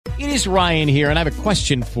It is Ryan here, and I have a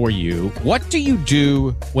question for you. What do you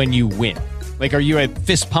do when you win? Like, are you a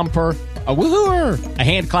fist pumper, a woohooer, a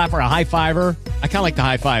hand clapper, a high fiver? I kind of like the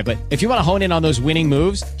high five, but if you want to hone in on those winning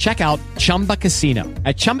moves, check out Chumba Casino.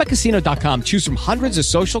 At ChumbaCasino.com, choose from hundreds of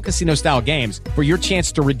social casino-style games for your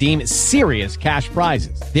chance to redeem serious cash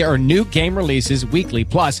prizes. There are new game releases weekly,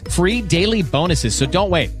 plus free daily bonuses. So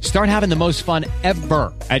don't wait. Start having the most fun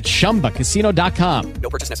ever at ChumbaCasino.com.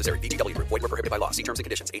 No purchase necessary. VGW Group. Void where prohibited by law. See terms and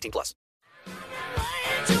conditions. 18 plus.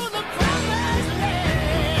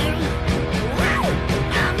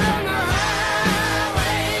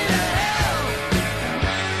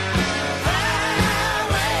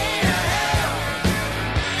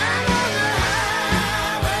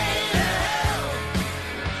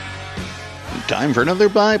 Time for another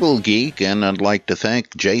Bible Geek, and I'd like to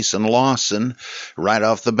thank Jason Lawson right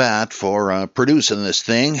off the bat for producing this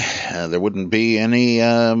thing. There wouldn't be any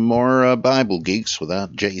more Bible Geeks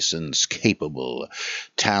without Jason's capable,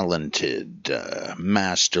 talented,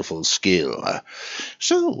 masterful skill.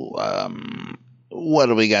 So, what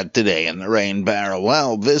do we got today in the rain barrel?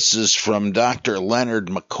 Well, this is from Dr. Leonard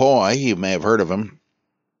McCoy. You may have heard of him.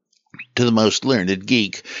 To the most learned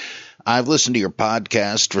geek. I've listened to your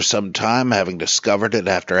podcast for some time, having discovered it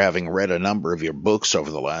after having read a number of your books over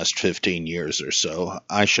the last 15 years or so.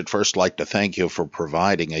 I should first like to thank you for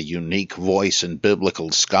providing a unique voice in biblical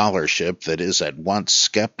scholarship that is at once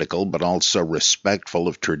skeptical but also respectful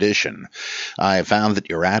of tradition. I have found that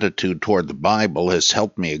your attitude toward the Bible has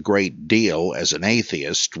helped me a great deal as an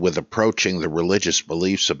atheist with approaching the religious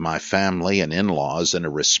beliefs of my family and in-laws in a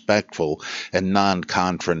respectful and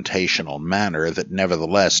non-confrontational manner that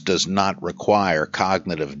nevertheless does not require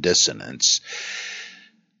cognitive dissonance.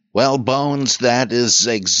 Well, Bones, that is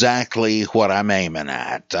exactly what I'm aiming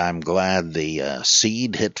at. I'm glad the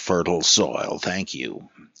seed hit fertile soil. Thank you.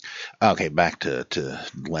 Okay, back to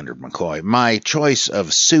Leonard McCoy. My choice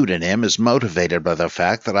of pseudonym is motivated by the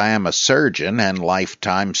fact that I am a surgeon and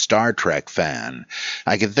lifetime Star Trek fan.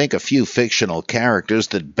 I can think of few fictional characters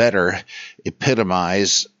that better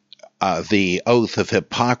epitomize the oath of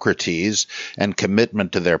Hippocrates and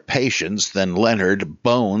commitment to their patients than Leonard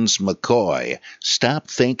Bones McCoy. Stop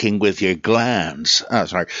thinking with your glands.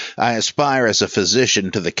 I aspire as a physician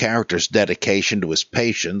to the character's dedication to his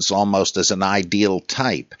patients almost as an ideal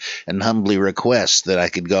type, and humbly request that I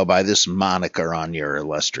could go by this moniker on your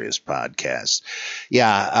illustrious podcast.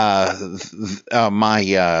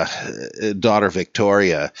 My daughter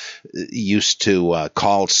Victoria used to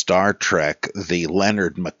call Star Trek the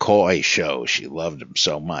Leonard McCoy show. She loved him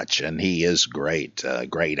so much, and he is great,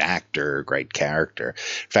 great actor, great character.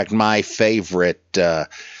 In fact, my favorite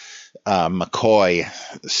McCoy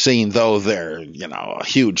scene, though there are, a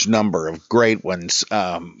huge number of great ones,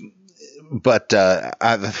 but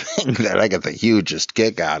the thing that I get the hugest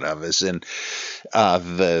kick out of is in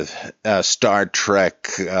the Star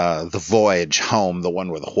Trek, The Voyage Home, the one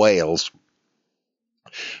with the whales.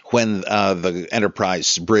 When the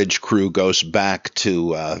Enterprise bridge crew goes back to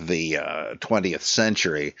the 20th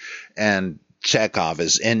century and Chekhov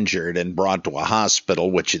is injured and brought to a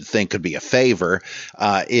hospital, which you'd think could be a favor,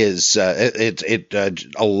 it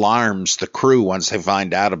alarms the crew once they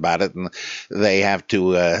find out about it, and they have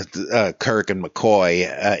to Kirk and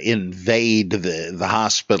McCoy invade the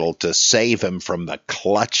hospital to save him from the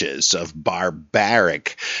clutches of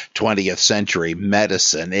barbaric 20th century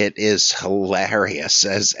medicine. It is hilarious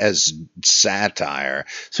as satire.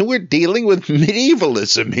 So we're dealing with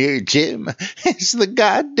medievalism here, Jim. It's the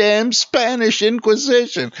goddamn Spanish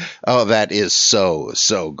Inquisition. Oh, that is so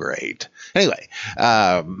great. Anyway,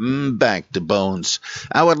 back to Bones.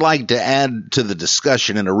 I would like to add to the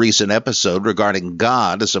discussion in a recent episode regarding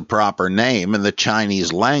God as a proper name in the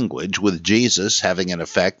Chinese language, with Jesus having in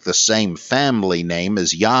effect the same family name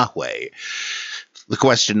as Yahweh. The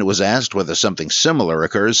question was asked whether something similar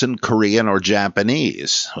occurs in Korean or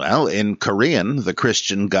Japanese. Well, in Korean, the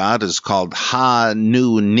Christian God is called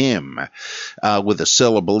Ha-Nu-Nim, with the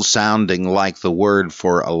syllables sounding like the word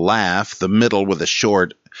for a laugh, the middle with a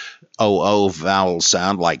short O-O vowel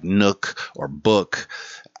sound like nook or book,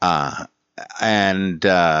 and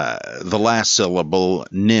the last syllable,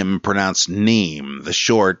 nim, pronounced neem. The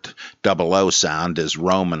short double O sound is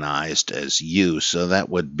romanized as U, so that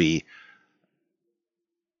would be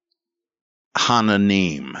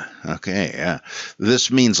Hananim. Okay,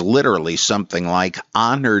 this means literally something like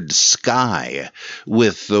honored sky,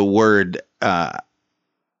 with the word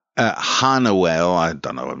Hanuel, I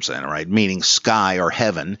don't know if I'm saying it right, meaning sky or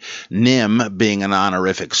heaven, nim being an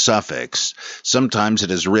honorific suffix. Sometimes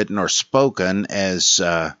it is written or spoken as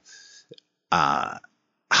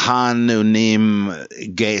Hanunim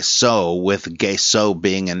Geso, with Geso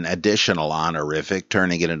being an additional honorific,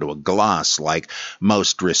 turning it into a gloss like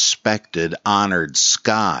most respected, honored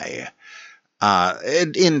sky.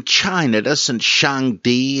 In China, doesn't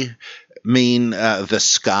Shangdi mean the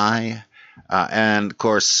sky? And of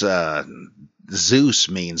course, Zeus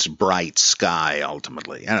means bright sky,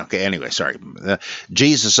 ultimately. Okay, anyway, sorry.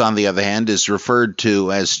 Jesus, on the other hand, is referred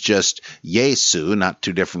to as just Yesu, not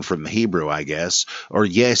too different from the Hebrew, I guess, or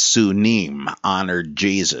Yesunim, honored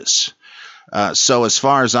Jesus. So as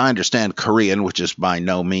far as I understand Korean, which is by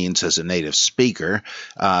no means as a native speaker,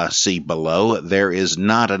 see below, there is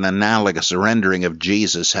not an analogous rendering of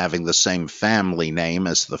Jesus having the same family name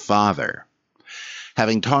as the Father.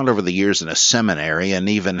 Having taught over the years in a seminary and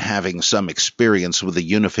even having some experience with the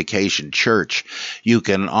Unification Church,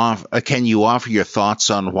 can you offer your thoughts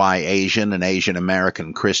on why Asian and Asian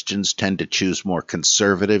American Christians tend to choose more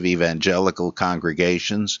conservative evangelical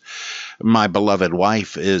congregations? My beloved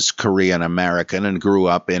wife is Korean American and grew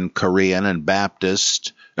up in Korean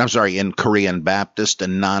Baptist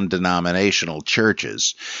and non-denominational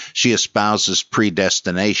churches. She espouses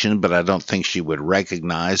predestination, but I don't think she would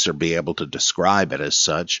recognize or be able to describe it as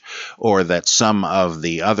such, or that some of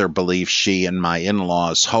the other beliefs she and my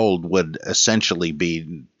in-laws hold would essentially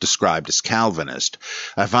be described as Calvinist.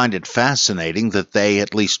 I find it fascinating that they,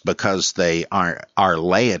 at least because they are our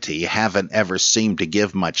laity, haven't ever seemed to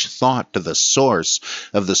give much thought to the source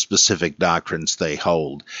of the specific doctrines they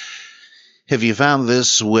hold. Have you found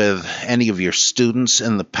this with any of your students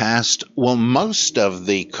in the past? Well, most of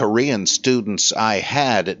the Korean students I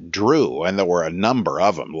had at Drew, and there were a number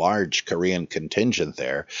of them, large Korean contingent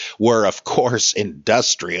there, were, of course,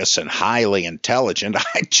 industrious and highly intelligent.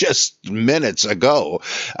 I just minutes ago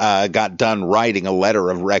got done writing a letter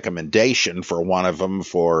of recommendation for one of them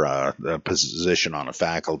for a position on a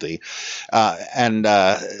faculty, and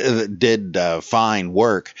did fine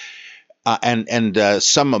work. And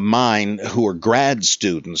some of mine who were grad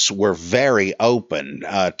students were very open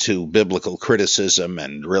to biblical criticism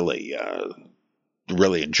and really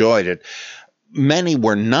enjoyed it. Many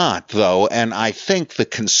were not, though, and I think the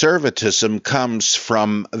conservatism comes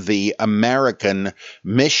from the American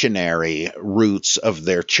missionary roots of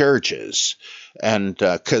their churches. And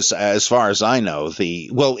because as far as I know,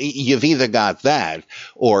 you've either got that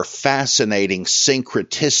or fascinating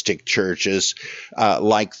syncretistic churches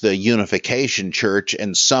like the Unification Church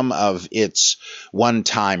and some of its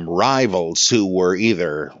one-time rivals who were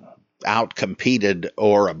either outcompeted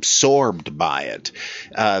or absorbed by it.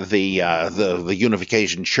 The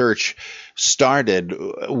Unification Church started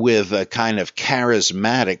with a kind of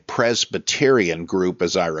charismatic Presbyterian group,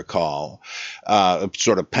 as I recall,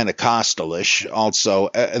 sort of Pentecostalish, also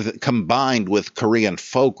combined with Korean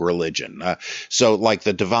folk religion. So like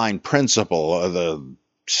the divine principle, the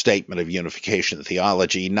statement of unification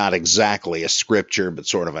theology, not exactly a scripture, but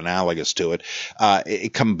sort of analogous to it.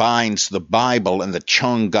 It combines the Bible and the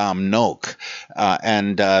Chongam Nok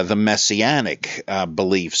and the messianic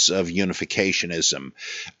beliefs of unificationism,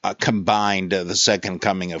 combined the second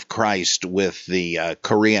coming of Christ with the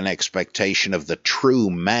Korean expectation of the true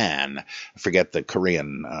man. I forget the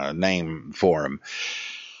Korean name for him.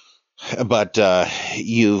 But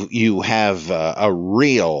you have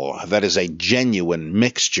a genuine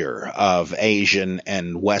mixture of Asian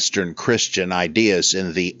and Western Christian ideas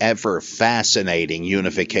in the ever fascinating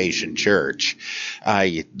Unification Church.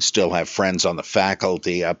 I still have friends on the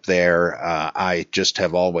faculty up there. I just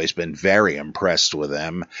have always been very impressed with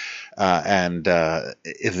them. And the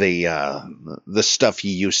stuff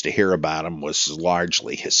you used to hear about them was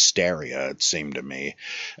largely hysteria, it seemed to me.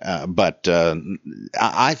 But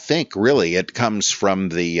I think really it comes from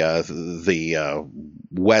the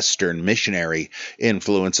Western missionary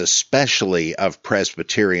influence, especially of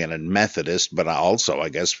Presbyterian and Methodist, but also, I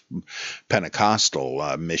guess,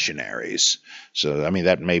 Pentecostal missionaries. So, I mean,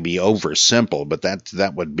 that may be oversimple, but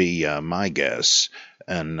that would be my guess.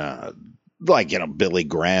 And Billy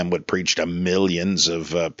Graham would preach to millions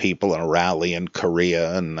of people in a rally in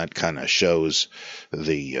Korea, and that kind of shows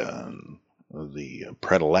the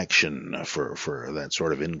predilection for that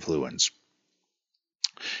sort of influence.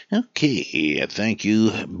 Okay, thank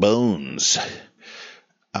you, Bones.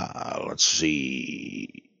 Let's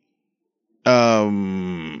see.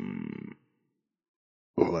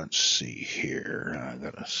 Let's see here. I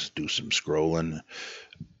gotta do some scrolling.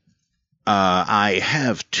 I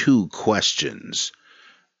have two questions.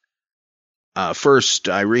 First,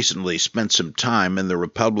 I recently spent some time in the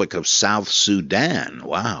Republic of South Sudan.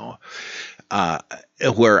 Wow.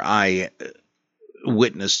 Where I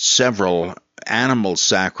witnessed several animal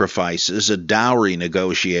sacrifices, a dowry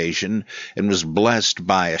negotiation, and was blessed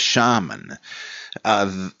by a shaman.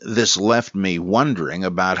 This left me wondering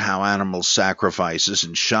about how animal sacrifices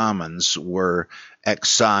and shamans were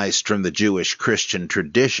excised from the Jewish Christian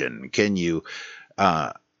tradition. Can you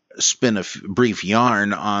spin a brief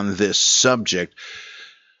yarn on this subject?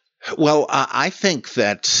 Well, I think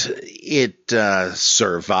that it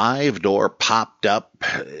survived or popped up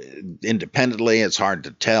independently. It's hard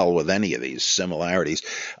to tell with any of these similarities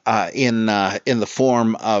in the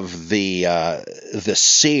form of the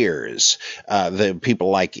seers, the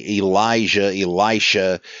people like Elijah,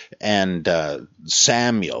 Elisha, and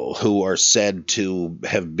Samuel, who are said to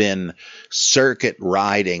have been circuit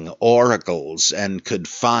riding oracles and could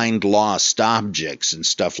find lost objects and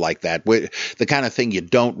stuff like that. The kind of thing you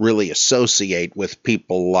don't really associate with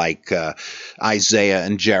people like Isaiah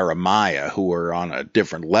and Jeremiah, who are on a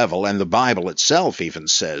different level. And the Bible itself even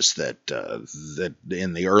says that that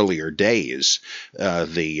in the earlier days,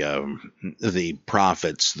 the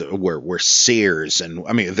prophets were seers. And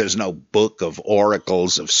I mean, there's no book of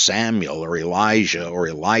oracles of Samuel or Elijah or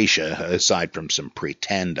Elisha, aside from some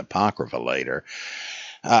pretend apocrypha later.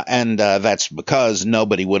 And that's because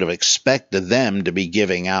nobody would have expected them to be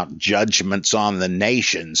giving out judgments on the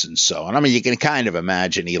nations and so on. I mean, you can kind of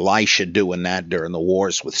imagine Elisha doing that during the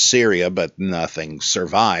wars with Syria, but nothing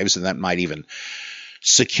survives, and that might even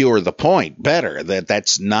secure the point better, that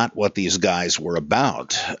that's not what these guys were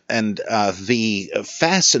about. And the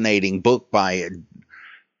fascinating book by,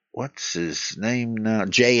 what's his name now?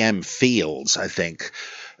 J.M. Fields, I think,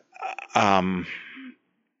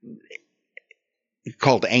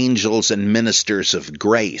 called Angels and Ministers of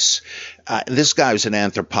Grace. This guy was an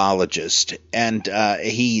anthropologist, and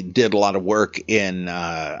he did a lot of work in,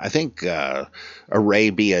 I think,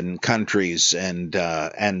 Arabian countries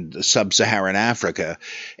and sub-Saharan Africa,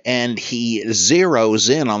 and he zeroes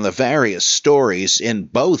in on the various stories in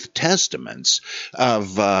both testaments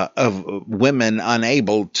of women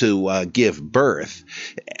unable to give birth,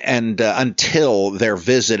 and until they're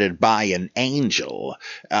visited by an angel,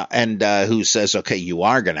 and who says, okay, you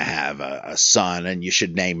are going to have a son, and you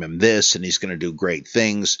should name him this, and he's going to do great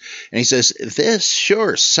things. And he says, this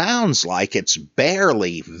sure sounds like it's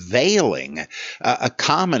barely veiling a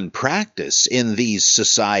common practice in these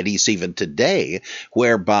societies even today,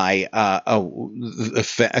 whereby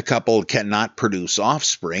a couple cannot produce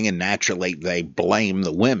offspring, and naturally they blame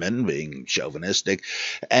the women, being chauvinistic,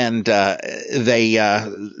 and so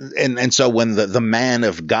when the man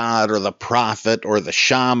of God or the prophet or the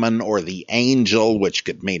shaman or the angel, which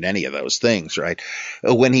could mean any of those things, right,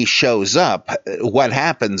 when he shows up, what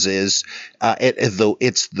happens is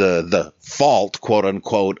it's the fault, quote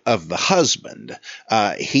unquote, of the husband.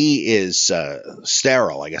 He is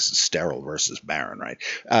sterile. I guess it's sterile versus barren, right?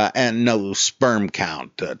 And no sperm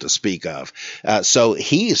count to speak of. So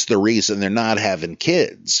he's the reason they're not having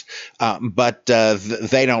kids. But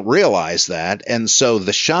they don't realize that. And so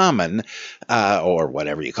the shaman, or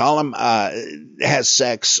whatever you call him, has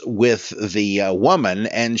sex with the woman,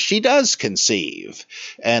 and she does conceive.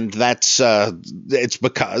 And that's it's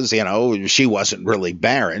because, she wasn't really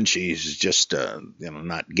barren. She's just,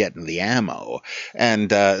 not getting the ammo.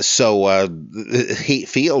 And so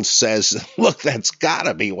Fields says, look, that's got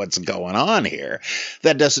to be what's going on here.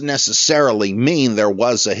 That doesn't necessarily mean there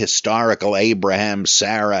was a historical Abraham,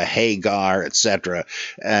 Sarah, Hagar, etc.,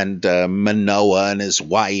 and Manoah and his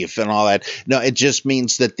wife and all that. No, it just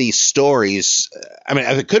means that these stories, I mean,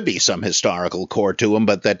 there could be some historical core to them,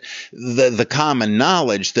 but that the common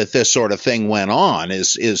knowledge that this sort of thing went on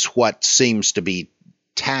is what seems to be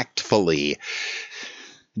tactfully,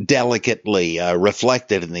 delicately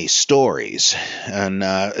reflected in these stories. And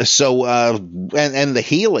so the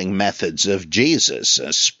healing methods of Jesus,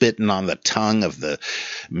 spitting on the tongue of the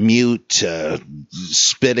mute,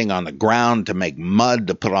 spitting on the ground to make mud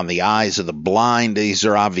to put on the eyes of the blind, these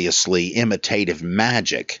are obviously imitative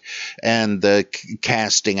magic. And the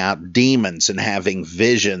casting out demons and having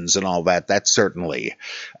visions and all that, that certainly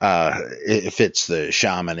fits the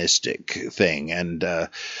shamanistic thing. And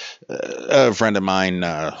a friend of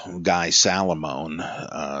mine, Guy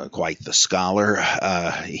Salamone, quite the scholar,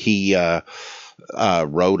 he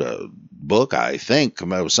wrote a book, I think,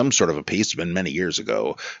 some sort of a piece, been many years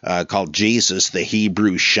ago, called Jesus, the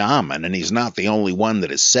Hebrew Shaman, and he's not the only one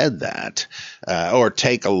that has said that. Or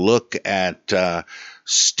take a look at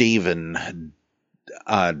Stephen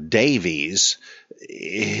Davies,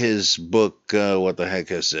 his book, what the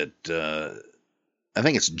heck is it? I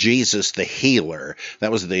think it's Jesus the Healer.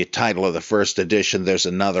 That was the title of the first edition. There's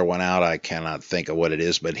another one out. I cannot think of what it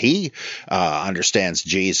is, but he understands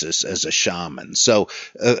Jesus as a shaman. So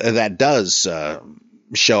that does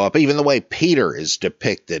show up, even the way Peter is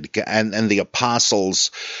depicted, and the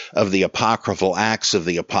apostles of the apocryphal Acts of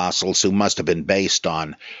the Apostles, who must have been based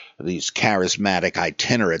on these charismatic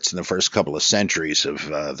itinerates in the first couple of centuries of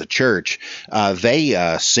the church.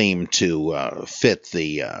 They seem to fit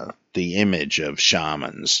the image of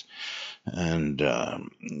shamans. And of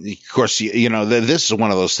course, this is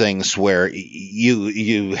one of those things where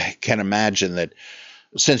you can imagine that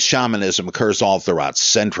since shamanism occurs all throughout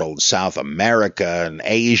Central and South America and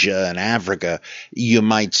Asia and Africa, you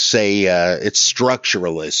might say it's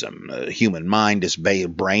structuralism. The human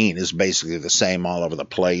brain is basically the same all over the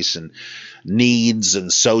place, and needs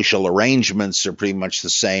and social arrangements are pretty much the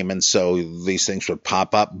same, and so these things would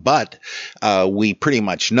pop up. But we pretty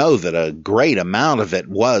much know that a great amount of it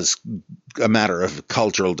was a matter of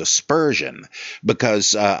cultural dispersion,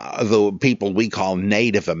 because the people we call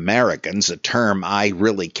Native Americans, a term I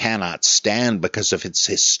really cannot stand because of its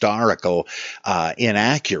historical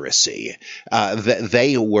inaccuracy,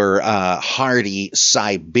 they were hardy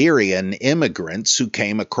Siberian immigrants who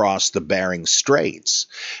came across the Bering Straits,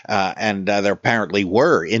 and there apparently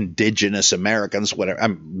were indigenous Americans,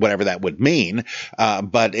 whatever that would mean,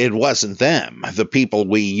 but it wasn't them. The people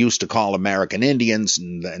we used to call American Indians,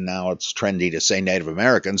 and now it's trendy to say Native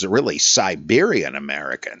Americans, are really Siberian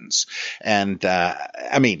Americans. And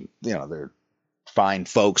they're fine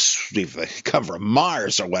folks if they come from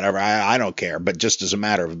Mars or whatever. I don't care. But just as a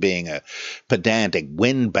matter of being a pedantic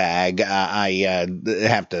windbag, I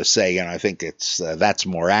have to say, I think that's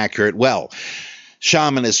more accurate. Well,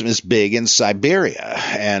 shamanism is big in Siberia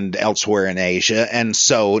and elsewhere in Asia, and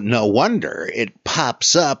so no wonder it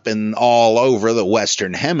pops up all over the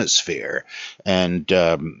Western Hemisphere. And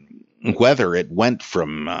whether it went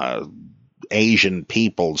from Asian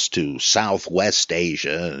peoples to Southwest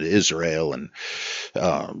Asia, Israel, and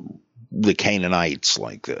the Canaanites,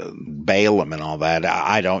 like Balaam and all that,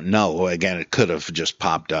 I don't know. Again, it could have just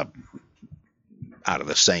popped up out of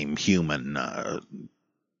the same human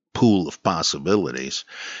pool of possibilities.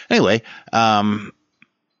 Anyway,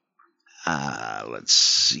 let's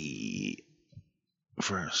see.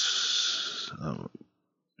 First,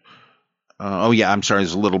 I'm sorry.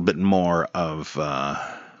 There's a little bit more of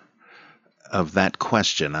that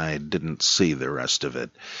question. I didn't see the rest of it.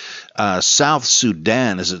 South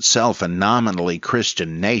Sudan is itself a nominally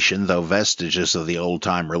Christian nation, though vestiges of the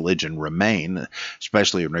old-time religion remain,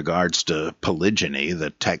 especially in regards to polygyny, the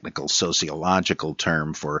technical sociological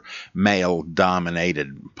term for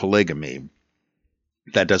male-dominated polygamy.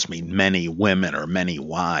 That does mean many women or many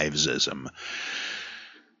wivesism.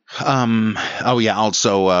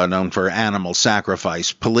 Also known for animal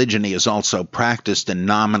sacrifice. Polygyny is also practiced in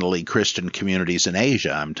nominally Christian communities in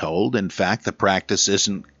Asia, I'm told. In fact, the practice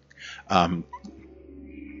isn't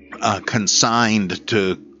consigned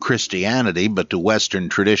to Christianity, but to Western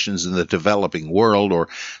traditions in the developing world, or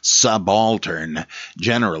subaltern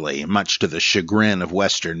generally, much to the chagrin of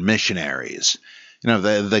Western missionaries.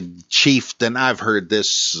 The chieftain, I've heard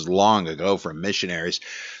this long ago from missionaries.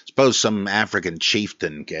 Suppose some African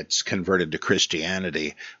chieftain gets converted to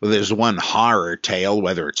Christianity. Well, there's one horror tale,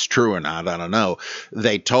 whether it's true or not, I don't know.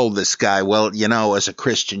 They told this guy, well, as a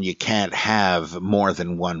Christian, you can't have more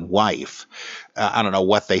than one wife. I don't know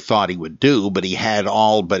what they thought he would do, but he had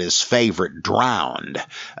all but his favorite drowned.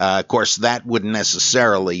 Of course, that wouldn't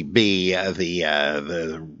necessarily be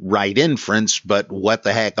the right inference, but what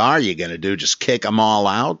the heck are you going to do? Just kick them all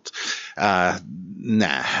out? So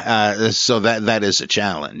that is a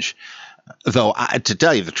challenge. Though, to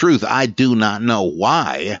tell you the truth, I do not know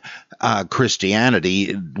why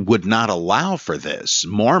Christianity would not allow for this.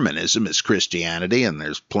 Mormonism is Christianity, and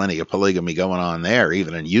there's plenty of polygamy going on there,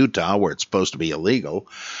 even in Utah, where it's supposed to be illegal.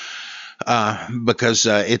 Because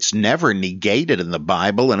it's never negated in the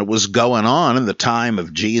Bible, and it was going on in the time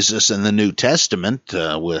of Jesus and the New Testament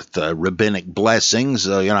with rabbinic blessings.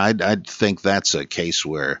 I think that's a case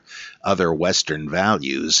where other Western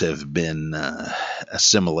values have been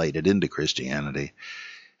assimilated into Christianity.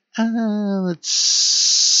 Let's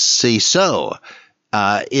see. So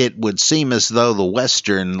it would seem as though the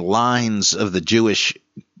Western lines of the Jewish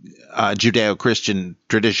Judeo-Christian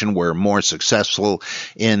tradition were more successful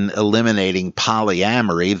in eliminating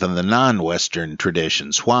polyamory than the non-Western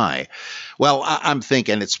traditions. Why? Well, I'm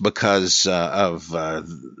thinking it's because of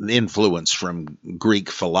influence from Greek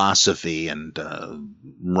philosophy and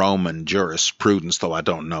Roman jurisprudence, though I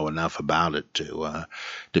don't know enough about it to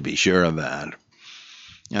be sure of that.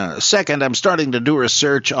 Second, I'm starting to do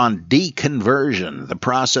research on deconversion, the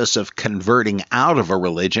process of converting out of a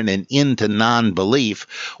religion and into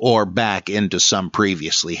non-belief or back into some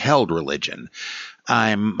previously held religion.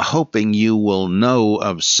 I'm hoping you will know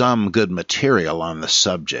of some good material on the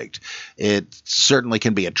subject. It certainly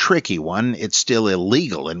can be a tricky one. It's still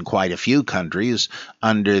illegal in quite a few countries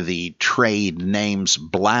under the trade names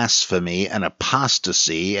blasphemy and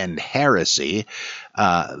apostasy and heresy,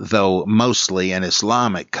 though mostly in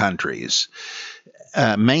Islamic countries.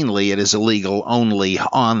 Mainly, it is illegal only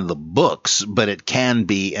on the books, but it can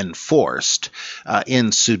be enforced.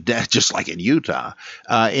 In Sudan, just like in Utah.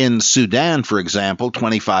 In Sudan, for example,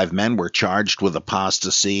 25 men were charged with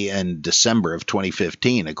apostasy in December of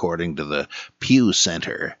 2015, according to the Pew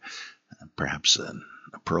Center. Perhaps an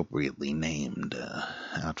appropriately named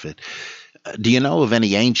outfit. Do you know of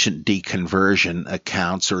any ancient deconversion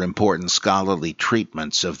accounts or important scholarly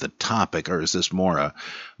treatments of the topic, or is this more a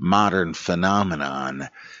modern phenomenon?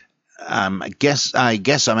 I guess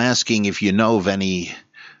I'm asking if you know of any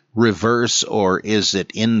reverse, or is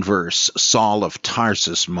it inverse, Saul of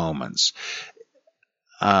Tarsus moments.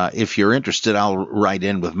 If you're interested, I'll write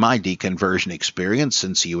in with my deconversion experience,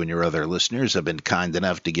 since you and your other listeners have been kind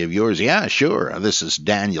enough to give yours. Yeah, sure. This is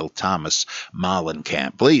Daniel Thomas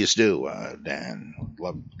Mollenkamp. Please do, Dan.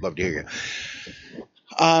 Love to hear you.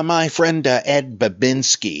 My friend Ed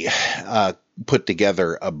Babinski put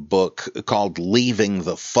together a book called Leaving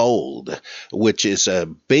the Fold, which is a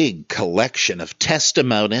big collection of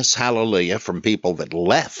testimonies, hallelujah, from people that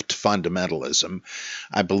left fundamentalism.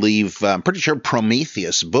 I believe, I'm pretty sure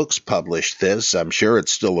Prometheus Books published this. I'm sure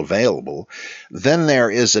it's still available. Then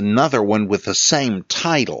there is another one with the same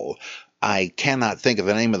title. I cannot think of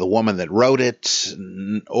the name of the woman that wrote it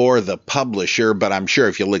or the publisher, but I'm sure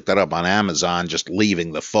if you look that up on Amazon, just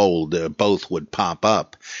Leaving the Fold, both would pop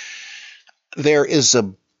up. There is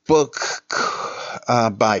a book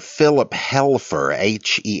by Philip Helfer,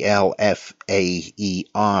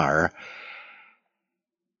 Helfaer.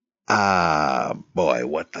 Boy,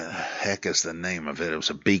 what the heck is the name of it? It was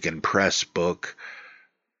a Beacon Press book.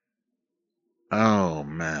 Oh,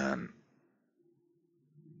 man.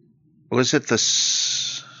 Was it I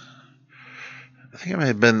think it may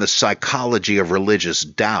have been The Psychology of Religious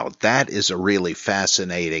Doubt. That is a really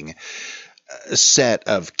fascinating set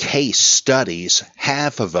of case studies,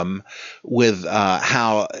 half of them with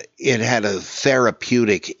how it had a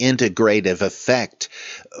therapeutic integrative effect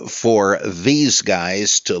for these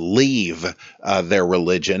guys to leave their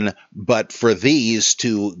religion, but for these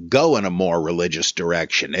to go in a more religious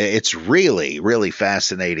direction. It's really, really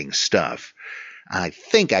fascinating stuff. I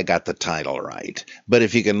think I got the title right, but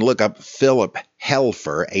if you can look up Philip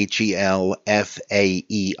Helfer, Helfaer,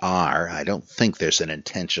 I don't think there's an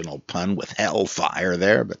intentional pun with hellfire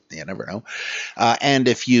there, but you never know. And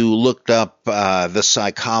if you looked up The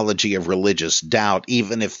Psychology of Religious Doubt,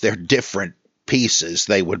 even if they're different pieces,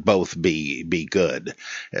 they would both be good.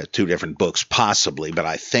 Two different books possibly, but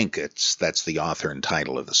I think that's the author and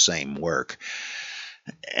title of the same work.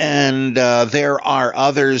 And there are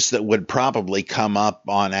others that would probably come up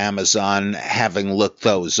on Amazon, having looked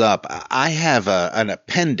those up. I have an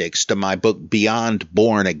appendix to my book, Beyond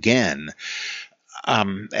Born Again,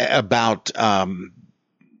 about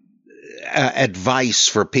advice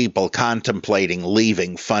for people contemplating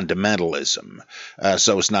leaving fundamentalism,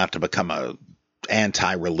 so as not to become a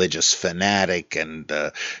anti-religious fanatic and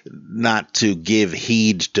not to give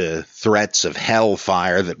heed to threats of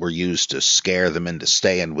hellfire that were used to scare them into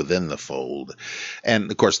staying within the fold. And,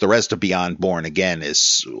 of course, the rest of Beyond Born Again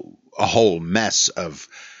is a whole mess of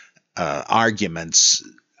arguments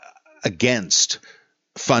against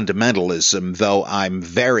fundamentalism, though I'm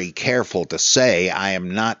very careful to say I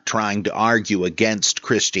am not trying to argue against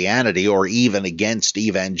Christianity or even against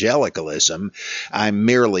evangelicalism. I'm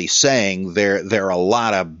merely saying there are a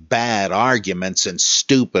lot of bad arguments and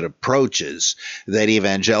stupid approaches that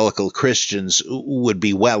evangelical Christians would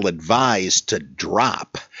be well advised to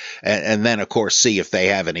drop, and then, of course, see if they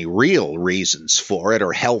have any real reasons for it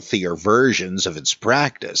or healthier versions of its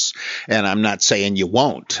practice. And I'm not saying you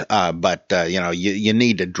won't, but you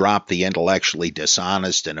need to drop the intellectually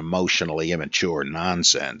dishonest and emotionally immature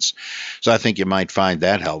nonsense. So I think you might find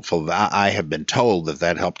that helpful. I have been told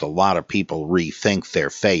that helped a lot of people rethink their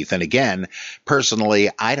faith. And again, personally,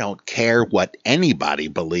 I don't care what anybody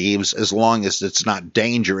believes as long as it's not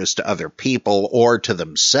dangerous to other people or to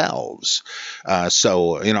themselves.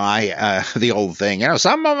 The old thing,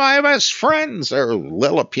 some of my best friends are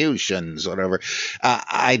Lilliputians, whatever.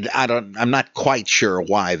 I'm not quite sure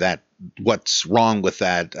why that what's wrong with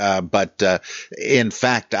that. But in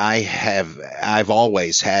fact, I've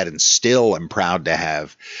always had and still am proud to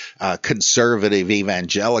have conservative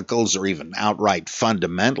evangelicals or even outright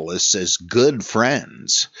fundamentalists as good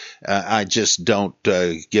friends. I just don't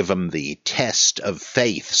give them the test of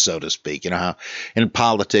faith, so to speak. You know how in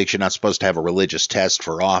politics you're not supposed to have a religious test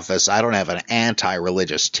for office. I don't have an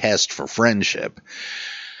anti-religious test for friendship.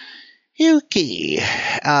 Yuki.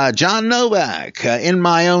 John Novak. In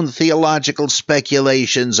my own theological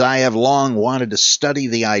speculations, I have long wanted to study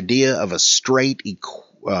the idea of a straight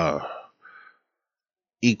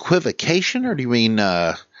equivocation, or do you mean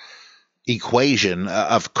equation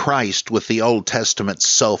of Christ with the Old Testament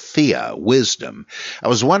Sophia, wisdom. I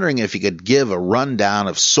was wondering if you could give a rundown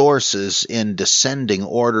of sources in descending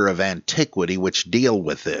order of antiquity which deal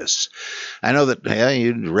with this. I know that,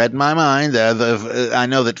 you read my mind, I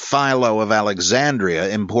know that Philo of Alexandria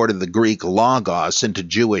imported the Greek logos into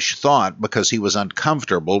Jewish thought because he was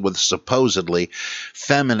uncomfortable with the supposedly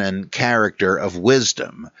feminine character of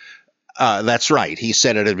wisdom. That's right. He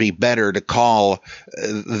said it'd be better to call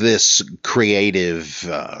this creative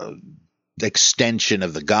extension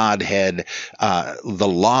of the Godhead the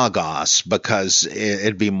Logos, because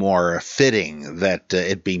it'd be more fitting that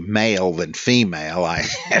it'd be male than female.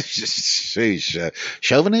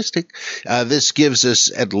 Chauvinistic. This gives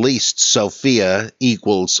us at least Sophia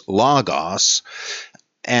equals Logos.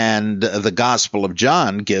 And the Gospel of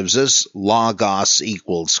John gives us Logos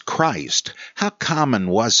equals Christ. How common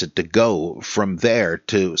was it to go from there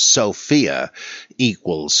to Sophia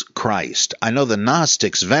equals Christ? I know the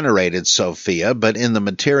Gnostics venerated Sophia, but in the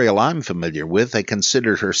material I'm familiar with, they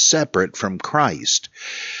considered her separate from Christ.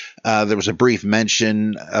 There was a brief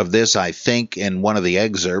mention of this, I think, in one of the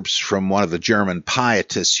excerpts from one of the German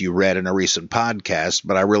pietists you read in a recent podcast,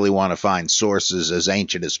 but I really want to find sources as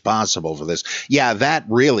ancient as possible for this. Yeah, that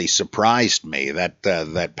really surprised me,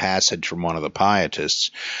 that passage from one of the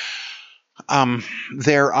pietists.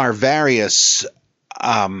 There are various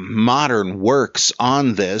modern works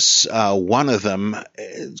on this. One of them,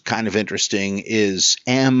 kind of interesting, is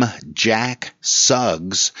M. Jack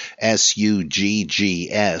Suggs,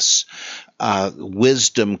 S-U-G-G-S,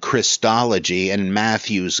 Wisdom Christology and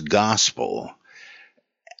Matthew's Gospel.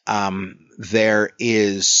 There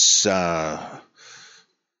is at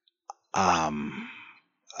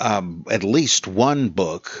least one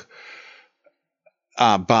book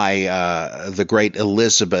by the great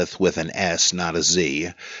Elizabeth with an S, not a Z,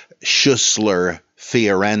 Schussler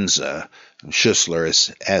Fiorenza. Schussler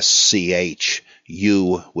is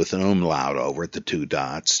S-C-H-U with an umlaut over it, the two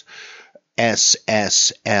dots.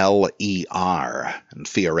 S-S-L-E-R, and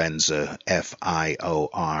Fiorenza, F-I-O-R-E-N-Z-A.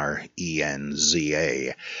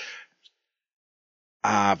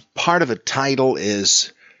 Part of the title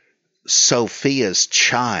is Sophia's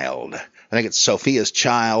Child. I think it's Sophia's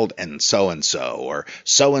Child and so-and-so, or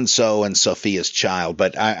so-and-so and Sophia's Child,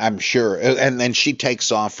 but I'm sure, and then she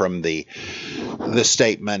takes off from the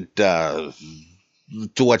statement, to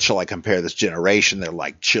what shall I compare this generation? They're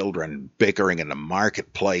like children bickering in the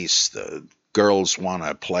marketplace. The girls want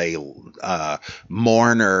to play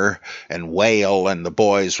mourner and wail, and the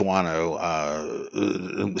boys want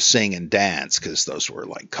to sing and dance, because those were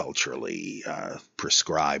like culturally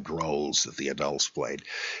prescribed roles that the adults played.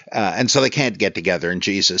 And so they can't get together. And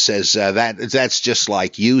Jesus says that's just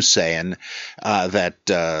like you saying that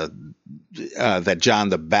John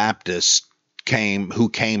the Baptist who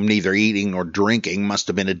came neither eating nor drinking must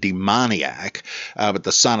have been a demoniac, but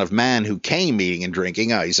the Son of Man who came eating and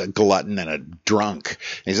drinking, he's a glutton and a drunk.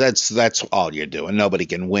 He says, that's all you do, and nobody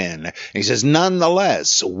can win. And he says,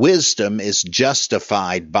 nonetheless, wisdom is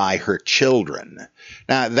justified by her children.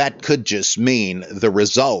 Now, that could just mean the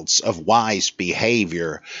results of wise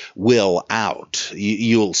behavior will out.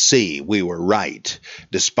 You'll see we were right,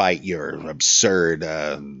 despite your absurd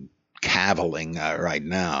caviling right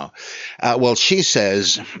now. Well, she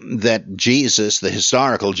says that Jesus, the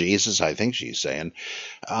historical Jesus, I think she's saying,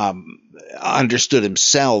 understood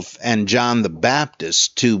himself and John the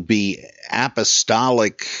Baptist to be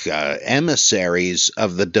apostolic emissaries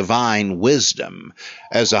of the divine wisdom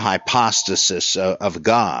as a hypostasis of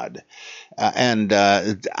God. And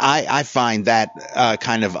I find that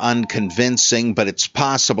kind of unconvincing, but it's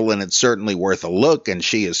possible, and it's certainly worth a look, and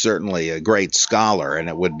she is certainly a great scholar, and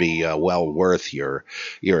it would be well worth your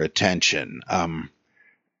attention.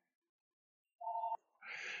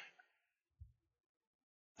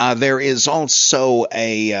 There is also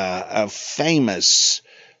a famous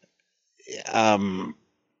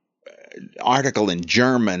article in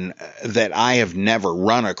German that I have never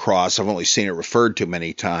run across. I've only seen it referred to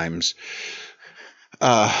many times.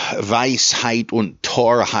 Weisheit und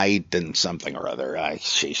Torheit and something or other.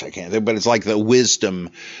 Sheesh, I can't think, but it's like the wisdom,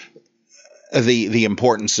 the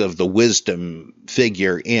importance of the wisdom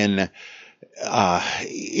figure in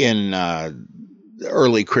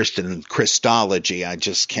early Christian Christology. I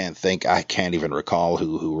just can't think. I can't even recall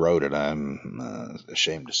who wrote it. I'm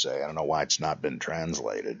ashamed to say. I don't know why it's not been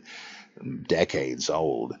translated. Decades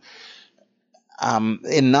old.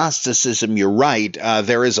 In Gnosticism, you're right.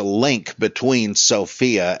 There is a link between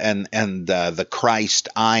Sophia and the Christ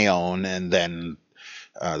Ion, and then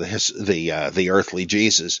the earthly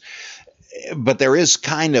Jesus. But there is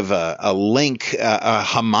kind of a link, a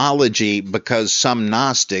homology, because some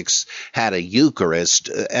Gnostics had a Eucharist,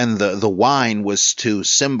 and the wine was to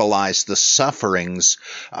symbolize the sufferings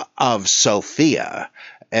of Sophia.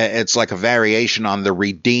 It's like a variation on the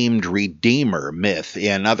redeemed Redeemer myth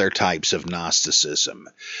in other types of Gnosticism.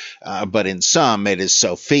 But in some, it is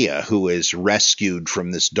Sophia who is rescued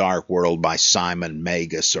from this dark world by Simon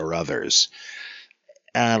Magus or others.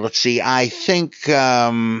 Let's see, I think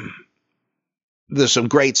there's some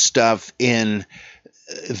great stuff in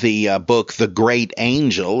the book The Great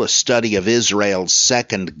Angel, a study of Israel's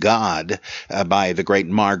second God, by the great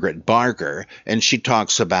Margaret Barker, and she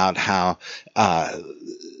talks about how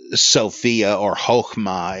Sophia, or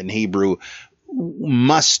Chokhmah in Hebrew,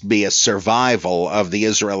 must be a survival of the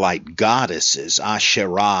Israelite goddesses,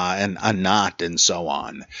 Asherah and Anat and so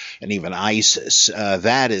on, and even Isis.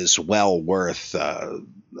 That is well worth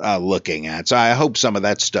looking at. So I hope some of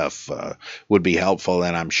that stuff would be helpful,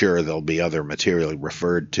 and I'm sure there'll be other material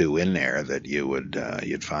referred to in there that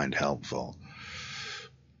you'd find helpful.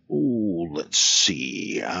 Ooh, let's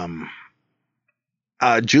see.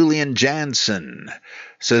 Julian Jansen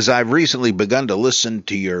says, I've recently begun to listen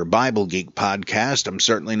to your Bible Geek podcast. I'm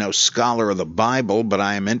certainly no scholar of the Bible, but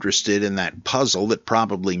I am interested in that puzzle that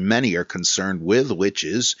probably many are concerned with, which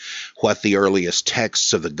is what the earliest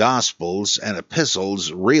texts of the Gospels and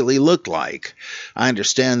epistles really look like. I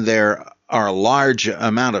understand there are a large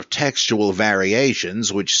amount of textual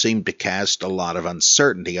variations which seem to cast a lot of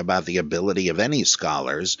uncertainty about the ability of any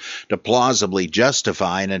scholars to plausibly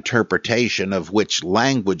justify an interpretation of which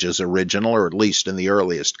language is original, or at least in the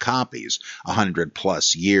earliest copies.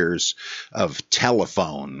 100+ years of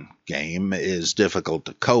telephone game is difficult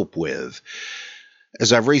to cope with.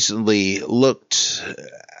 As I've recently looked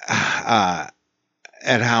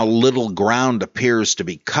at how little ground appears to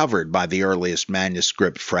be covered by the earliest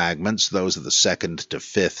manuscript fragments, those of the 2nd to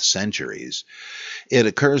 5th centuries, it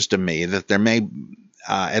occurs to me that there may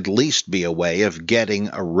at least be a way of getting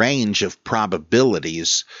a range of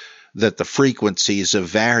probabilities that the frequencies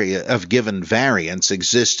of given variants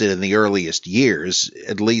existed in the earliest years,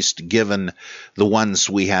 at least given the ones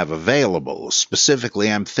we have available. Specifically,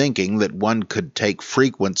 I'm thinking that one could take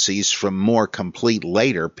frequencies from more complete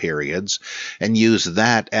later periods and use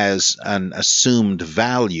that as an assumed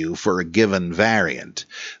value for a given variant.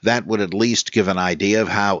 That would at least give an idea of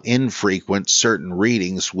how infrequent certain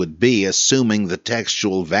readings would be, assuming the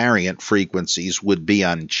textual variant frequencies would be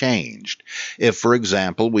unchanged. If, for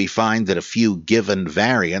example, we find that a few given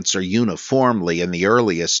variants are uniformly in the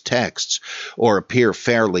earliest texts, or appear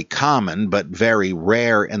fairly common but very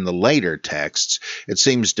rare in the later texts, it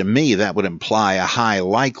seems to me that would imply a high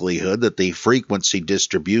likelihood that the frequency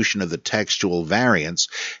distribution of the textual variants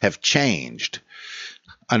have changed.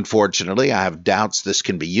 Unfortunately, I have doubts this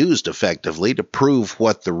can be used effectively to prove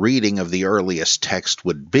what the reading of the earliest text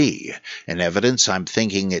would be. In evidence, I'm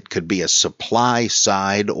thinking it could be a supply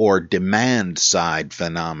side or demand side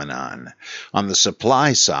phenomenon. On the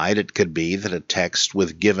supply side, it could be that a text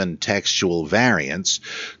with given textual variants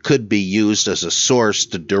could be used as a source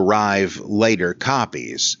to derive later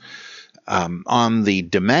copies. On the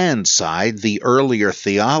demand side, the earlier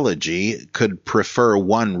theology could prefer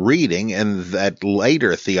one reading, and that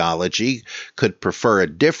later theology could prefer a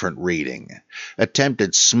different reading.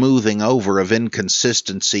 Attempted smoothing over of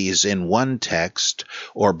inconsistencies in one text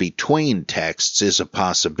or between texts is a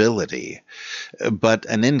possibility, but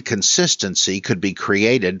an inconsistency could be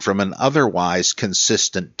created from an otherwise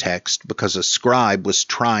consistent text because a scribe was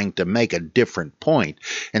trying to make a different point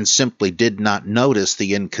and simply did not notice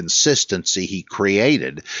the inconsistency he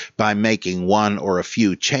created by making one or a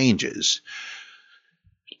few changes.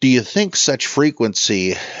 Do you think such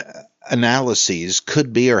frequency analyses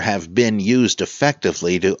could be or have been used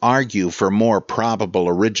effectively to argue for more probable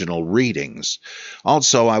original readings.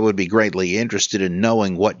 Also, I would be greatly interested in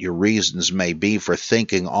knowing what your reasons may be for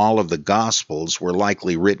thinking all of the Gospels were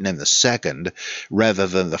likely written in the 2nd rather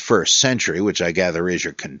than the 1st century, which I gather is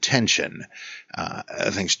your contention.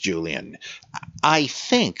 Thanks, Julian. I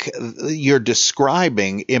think you're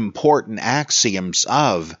describing important axioms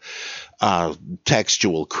of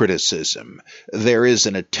textual criticism. There is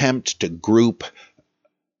an attempt to group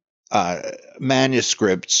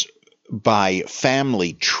manuscripts by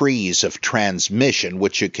family trees of transmission,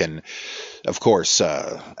 which you can, of course,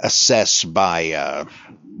 assess by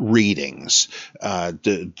readings.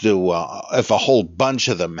 If a whole bunch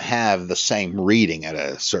of them have the same reading at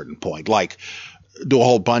a certain point, like do a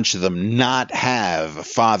whole bunch of them not have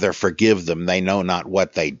 "Father, forgive them, they know not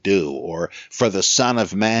what they do," or "For the Son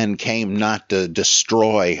of Man came not to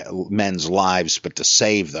destroy men's lives but to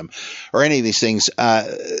save them," or any of these things,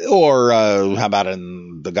 or how about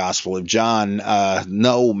in the Gospel of John,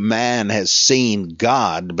 "No man has seen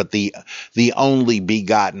God, but the only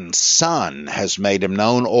begotten Son has made him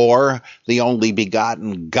known," or "The only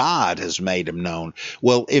begotten God has made him known."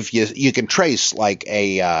 Well, if you can trace like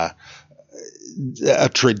a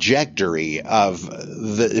trajectory of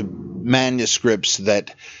the manuscripts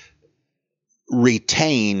that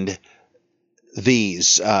retained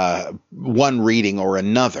these one reading or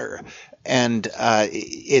another. And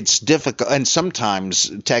it's difficult, and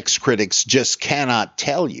sometimes text critics just cannot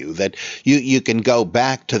tell you that you can go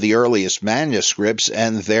back to the earliest manuscripts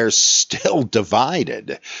and they're still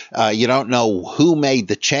divided. You don't know who made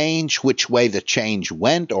the change, which way the change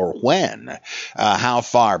went, or when, how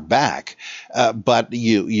far back. But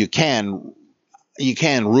you can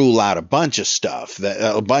rule out a bunch of stuff,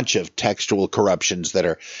 a bunch of textual corruptions that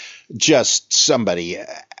are just somebody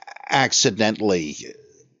accidentally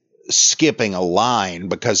skipping a line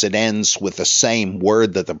because it ends with the same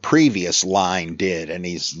word that the previous line did, and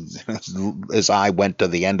his eye went to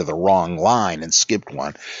the end of the wrong line and skipped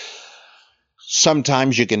one.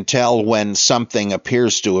 Sometimes you can tell when something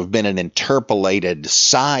appears to have been an interpolated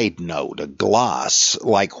side note, a gloss,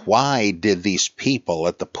 like why did these people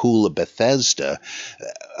at the Pool of Bethesda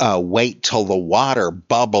wait till the water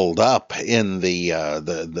bubbled up in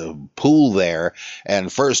the pool there,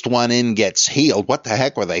 and first one in gets healed? What the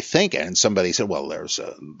heck were they thinking? And somebody said, well, there's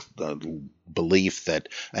a belief that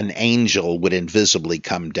an angel would invisibly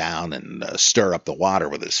come down and stir up the water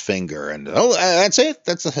with his finger, and that's it.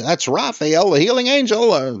 That's Raphael, the healing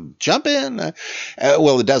angel. Jump in.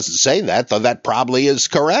 Well, it doesn't say that, though that probably is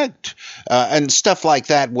correct. And stuff like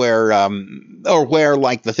that, where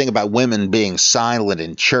like the thing about women being silent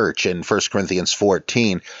in church in 1 Corinthians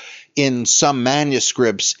 14. In some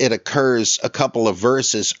manuscripts, it occurs a couple of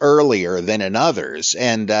verses earlier than in others,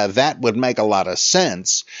 and that would make a lot of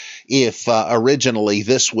sense if originally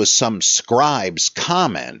this was some scribe's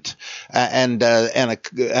comment, and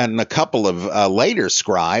a couple of later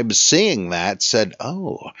scribes seeing that said,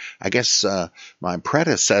 "Oh, I guess my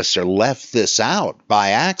predecessor left this out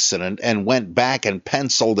by accident and went back and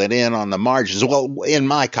penciled it in on the margins." Well, in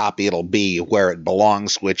my copy, it'll be where it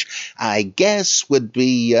belongs, which I guess would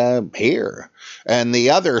be here. And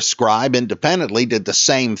the other scribe independently did the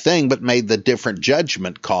same thing, but made the different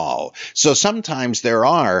judgment call. So sometimes there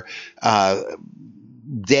are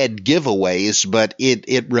dead giveaways, but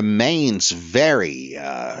it remains very,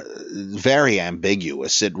 very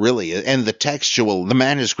ambiguous. It really is. And the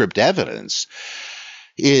manuscript evidence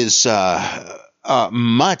is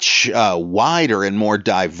much wider and more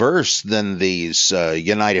diverse than these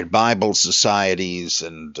United Bible Societies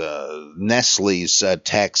and Nestle's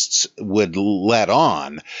texts would let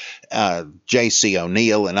on. J.C.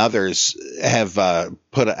 O'Neill and others have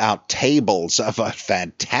put out tables of a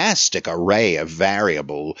fantastic array of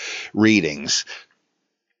variable readings,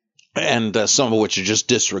 and some of which are just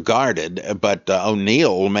disregarded. But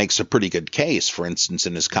O'Neill makes a pretty good case, for instance,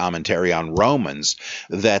 in his commentary on Romans,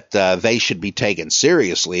 that they should be taken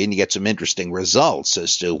seriously, and you get some interesting results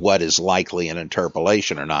as to what is likely an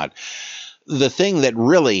interpolation or not. The thing that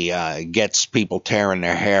really gets people tearing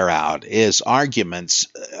their hair out is arguments,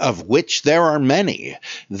 of which there are many,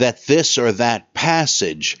 that this or that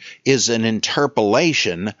passage is an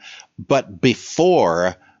interpolation, but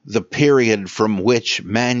before the period from which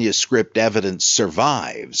manuscript evidence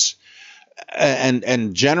survives.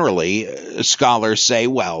 And generally, scholars say,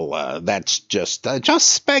 well, that's just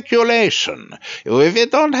speculation. We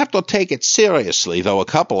don't have to take it seriously, though a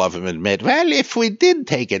couple of them admit, well, if we did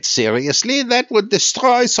take it seriously, that would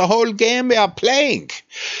destroy the whole game we are playing.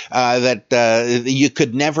 that you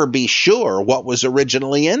could never be sure what was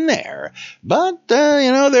originally in there. But,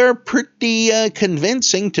 they're pretty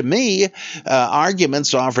convincing to me.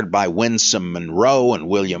 Arguments offered by Winsome Monroe and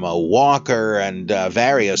William O. Walker and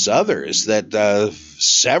various others that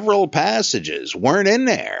several passages weren't in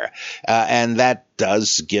there, and that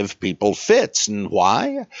does give people fits. And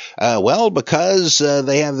why? Well, because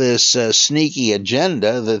they have this sneaky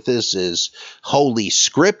agenda that this is holy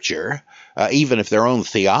scripture, even if their own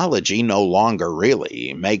theology no longer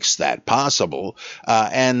really makes that possible.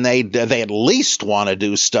 And they at least want to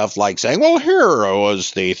do stuff like saying, well, here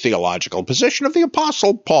was the theological position of the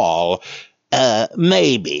Apostle Paul.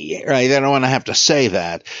 Maybe, right? They don't want to have to say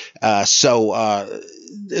that. So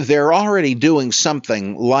they're already doing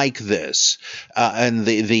something like this. And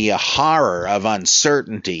the horror of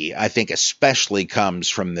uncertainty, I think, especially comes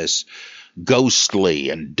from this ghostly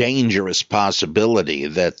and dangerous possibility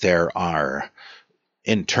that there are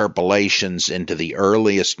interpolations into the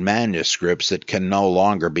earliest manuscripts that can no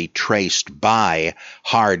longer be traced by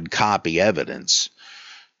hard copy evidence.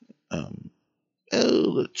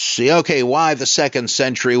 Let's see. Okay, why the 2nd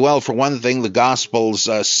century? Well, for one thing, the Gospels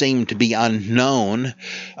seem to be unknown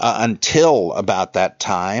until about that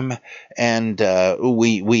time, and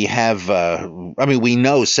we have. We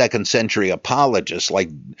know 2nd century apologists like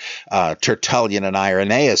Tertullian and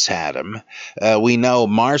Irenaeus had them. We know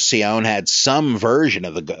Marcion had some version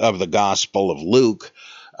of the Gospel of Luke,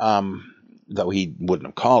 though he wouldn't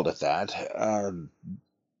have called it that.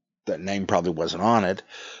 That name probably wasn't on it.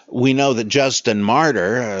 We know that Justin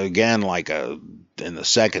Martyr, again, in the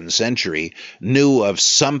 2nd century, knew of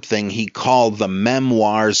something he called the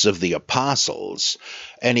Memoirs of the Apostles.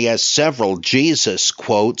 And he has several Jesus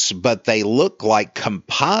quotes, but they look like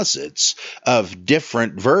composites of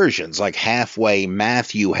different versions, like halfway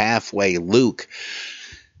Matthew, halfway Luke.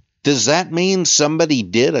 Does that mean somebody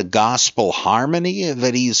did a gospel harmony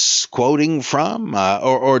that he's quoting from?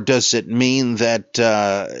 Or does it mean that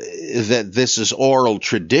this is oral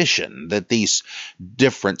tradition, that these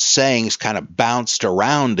different sayings kind of bounced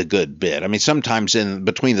around a good bit? I mean, sometimes in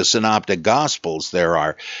between the synoptic gospels, there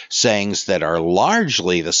are sayings that are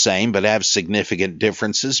largely the same but have significant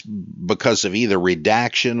differences because of either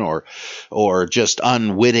redaction or just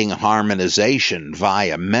unwitting harmonization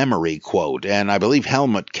via memory quote. And I believe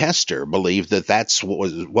Helmut Kester believed that that's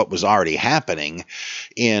what was already happening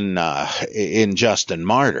in Justin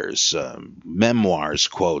Martyr's memoirs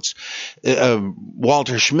quotes.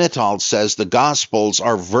 Walter Schmidtald says the Gospels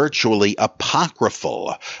are virtually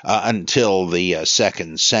apocryphal until the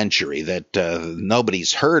 2nd century, that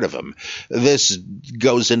nobody's heard of them. This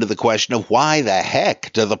goes into the question of why the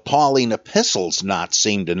heck do the Pauline epistles not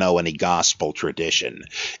seem to know any gospel tradition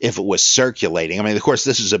if it was circulating? I mean, of course,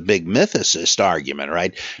 this is a big mythicist argument,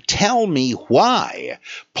 right? Tell me why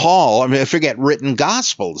Paul, forget written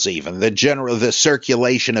gospels even, the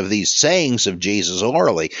circulation of these sayings of Jesus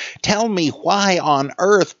orally. Tell me why on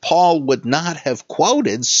earth Paul would not have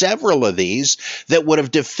quoted several of these that would have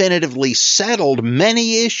definitively settled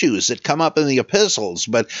many issues that come up in the epistles,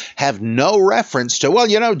 but have no reference to,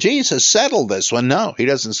 Jesus settled this one. No, he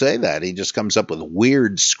doesn't say that. He just comes up with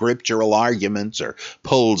weird scriptural arguments or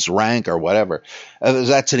pulls rank or whatever.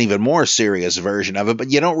 That's an even more serious version of it, but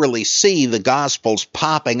you don't really see the Gospels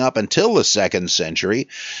popping up until the 2nd century.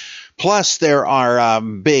 Plus, there are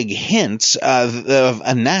big hints of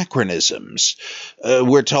anachronisms.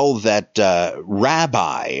 We're told that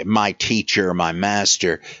rabbi, my teacher, my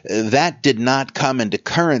master, that did not come into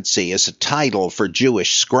currency as a title for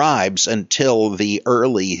Jewish scribes until the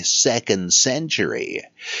early 2nd century.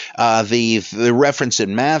 The reference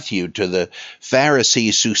in Matthew to the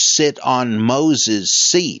Pharisees who sit on Moses'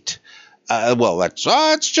 seat,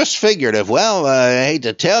 it's just figurative. Well, I hate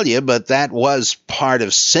to tell you, but that was part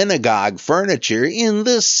of synagogue furniture in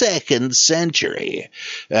the 2nd century.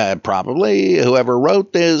 Probably whoever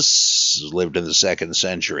wrote this lived in the 2nd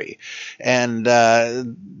century. And there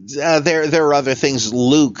are other things.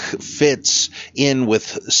 Luke fits in with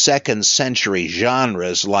 2nd century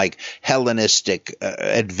genres like Hellenistic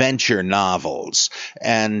adventure novels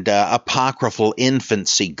and apocryphal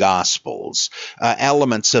infancy gospels,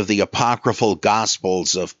 elements of the apocryphal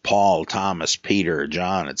Gospels of Paul, Thomas, Peter,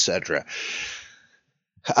 John, etc.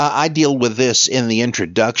 I deal with this in the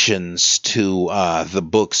introductions to the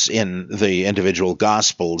books in the individual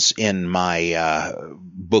Gospels in my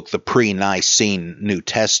book, The Pre-Nicene New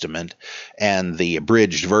Testament, and the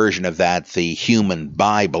abridged version of that, the Human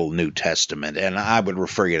Bible New Testament. And I would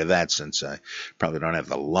refer you to that since I probably don't have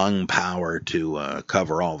the lung power to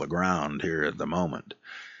cover all the ground here at the moment.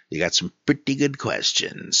 You got some pretty good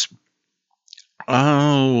questions.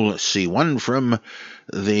 Oh, let's see. One from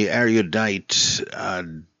the erudite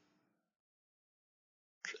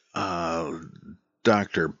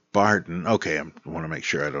Dr. Barton. Okay, I want to make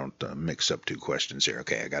sure I don't mix up two questions here.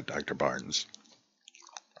 Okay, I got Dr. Barton's.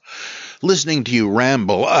 Listening to you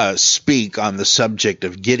ramble, speak on the subject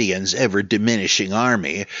of Gideon's ever-diminishing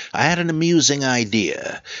army, I had an amusing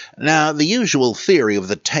idea. Now, the usual theory of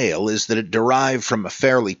the tale is that it derived from a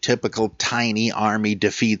fairly typical tiny army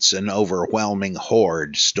defeats an overwhelming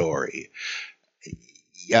horde story.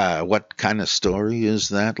 What kind of story is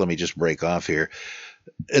that? Let me just break off here.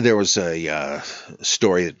 There was a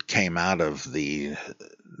story that came out of the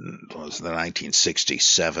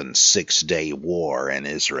 1967 Six-Day War in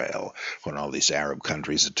Israel, when all these Arab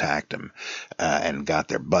countries attacked them and got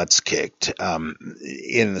their butts kicked.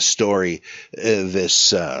 In the story,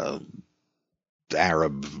 this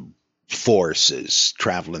Arab force is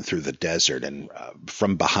traveling through the desert, and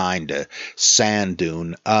from behind a sand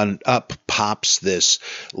dune, up pops this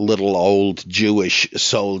little old Jewish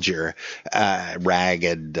soldier,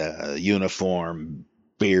 ragged uniform,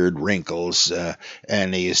 beard wrinkles,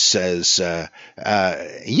 and he says,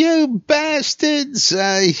 "You bastards,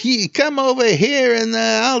 come over here and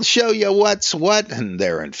I'll show you what's what." And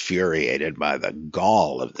they're infuriated by the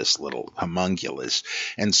gall of this little homunculus.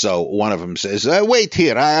 And so one of them says, "Wait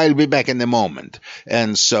here, I'll be back in a moment."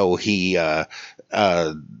 And so he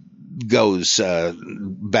goes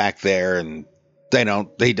back there, and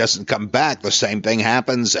he doesn't come back. The same thing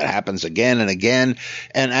happens. It happens again and again.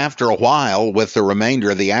 And after a while, with the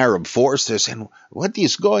remainder of the Arab force, they're saying, "What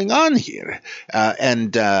is going on here?"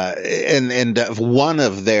 And one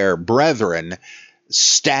of their brethren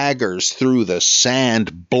staggers through the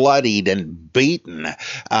sand, bloodied and beaten.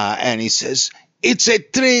 And he says, "It's a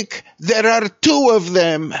trick. There are two of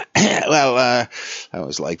them." Well, I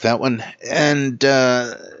always like that one. And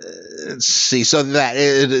let's see. So that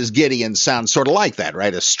is Gideon sounds sort of like that,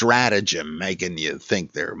 right? A stratagem making you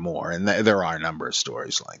think there are more. And there are a number of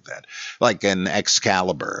stories like that. Like in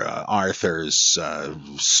Excalibur, Arthur's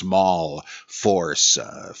small force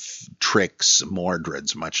tricks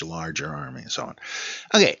Mordred's much larger army, and so on.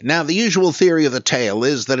 Okay, now the usual theory of the tale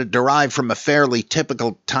is that it derived from a fairly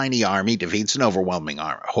typical tiny army defeats an overwhelming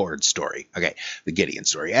horde story. Okay, the Gideon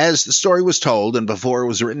story. As the story was told and before it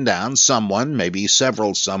was written down, someone, maybe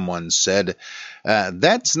several someone, said,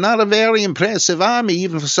 "That's not a very impressive army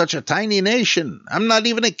even for such a tiny nation. I'm not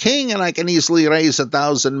even a king and I can easily raise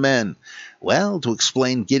 1,000 men." Well, to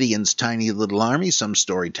explain Gideon's tiny little army, some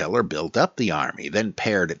storyteller built up the army, then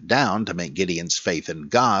pared it down to make Gideon's faith in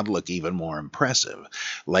God look even more impressive.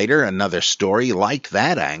 Later, another story liked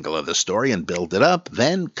that angle of the story and built it up,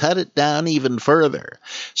 then cut it down even further.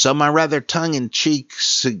 So my rather tongue-in-cheek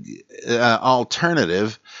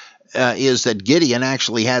alternative is that Gideon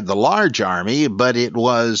actually had the large army, but it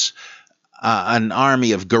was an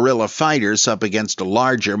army of guerrilla fighters up against a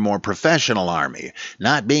larger, more professional army.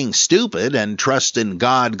 Not being stupid and trust in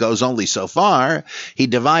God goes only so far, he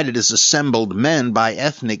divided his assembled men by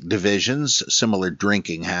ethnic divisions, similar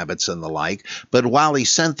drinking habits and the like, but while he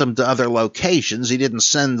sent them to other locations, he didn't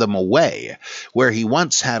send them away. Where he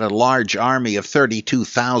once had a large army of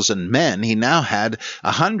 32,000 men, he now had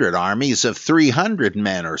 100 armies of 300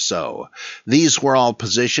 men or so. These were all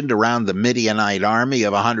positioned around the Midianite army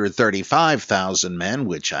of 135,000 men,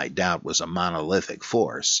 which I doubt was a monolithic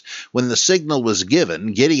force. When the signal was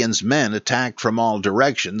given, Gideon's men attacked from all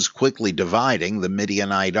directions, quickly dividing the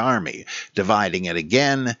Midianite army, dividing it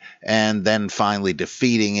again, and then finally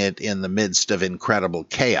defeating it in the midst of incredible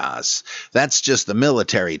chaos. That's just the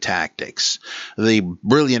military tactics. The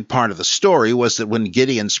brilliant part of the story was that when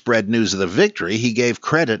Gideon spread news of the victory, he gave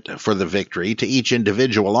credit for the victory to each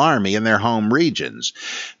individual army in their home regions.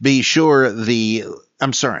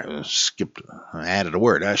 I added a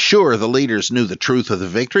word. Sure, the leaders knew the truth of the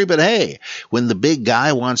victory, but hey, when the big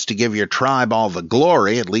guy wants to give your tribe all the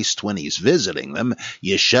glory, at least when he's visiting them,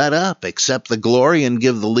 you shut up, accept the glory, and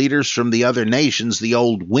give the leaders from the other nations the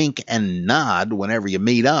old wink and nod whenever you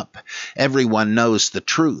meet up. Everyone knows the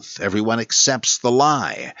truth. Everyone accepts the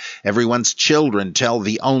lie. Everyone's children tell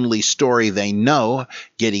the only story they know.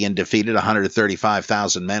 Gideon defeated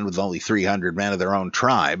 135,000 men with only 300 men of their own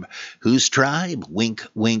tribe. Whose tribe? Wink,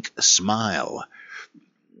 wink, smile.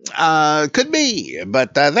 Could be,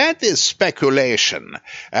 but that is speculation,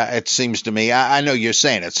 it seems to me. I know you're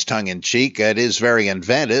saying it's tongue-in-cheek. It is very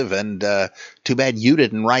inventive, and too bad you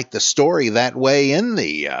didn't write the story that way in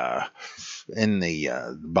the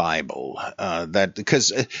Bible. That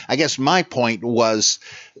because I guess my point was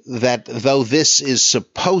that though this is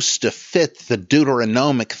supposed to fit the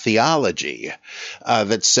Deuteronomic theology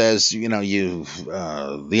that says,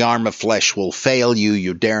 the arm of flesh will fail you,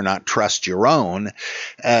 you dare not trust your own,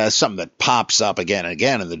 something that pops up again and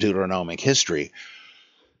again in the Deuteronomic history.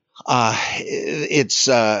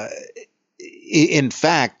 In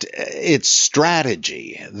fact, it's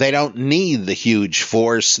strategy. They don't need the huge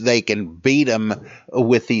force. They can beat them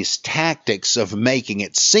with these tactics of making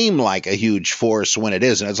it seem like a huge force when it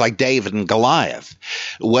isn't. It's like David and Goliath.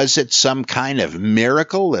 Was it some kind of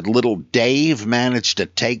miracle that little Dave managed to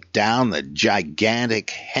take down the gigantic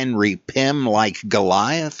Henry Pym like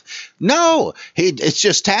Goliath? No, it's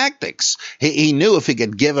just tactics. He knew if he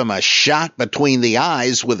could give him a shot between the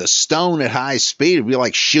eyes with a stone at high speed, it'd be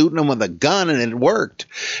like shooting him with a gun, and it worked,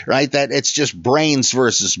 right? That it's just brains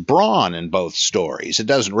versus brawn in both stories. It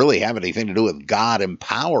doesn't really have anything to do with God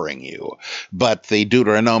empowering you, but the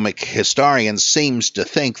Deuteronomic historian seems to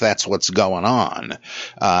think that's what's going on.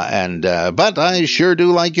 But I sure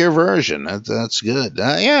do like your version. That's good.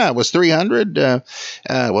 Yeah, it was 300.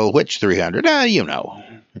 Well, which 300?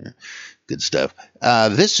 Good stuff.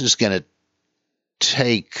 This is going to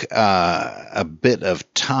take a bit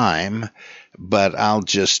of time, but I'll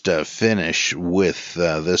just finish with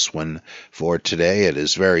this one for today. It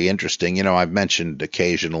is very interesting. I've mentioned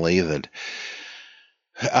occasionally that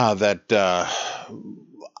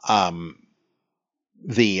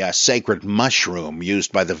the sacred mushroom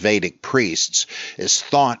used by the Vedic priests is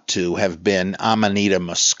thought to have been Amanita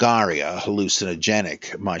Muscaria,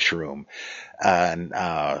 hallucinogenic mushroom. And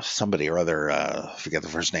somebody or other, I forget the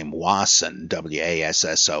first name, Wasson,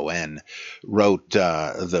 Wasson, wrote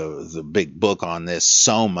the big book on this,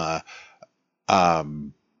 Soma,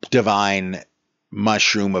 Divine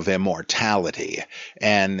Mushroom of Immortality.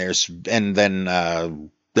 And then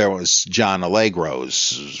there was John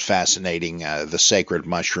Allegro's fascinating The Sacred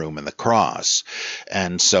Mushroom and the Cross.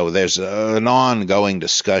 And so there's an ongoing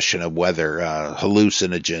discussion of whether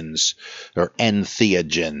hallucinogens or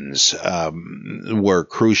entheogens were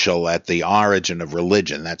crucial at the origin of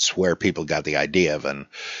religion. That's where people got the idea of an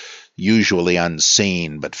usually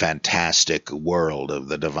unseen but fantastic world of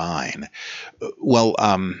the divine. Well,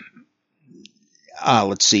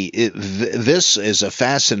 let's see. This is a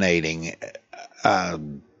fascinating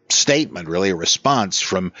statement, really, a response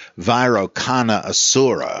from Vairocana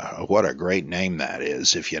Asura. What a great name that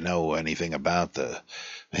is, if you know anything about the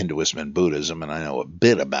Hinduism and Buddhism, and I know a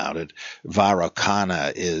bit about it.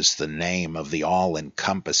 Vairocana is the name of the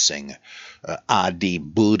all-encompassing Adi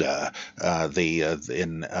Buddha,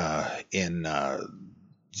 in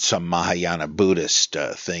some Mahayana Buddhist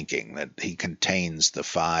thinking, that he contains the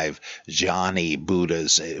 5 jhani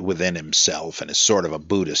Buddhas within himself and is sort of a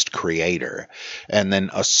Buddhist creator. And then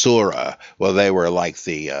Asura, well, they were like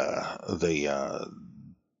the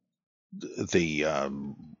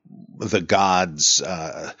gods,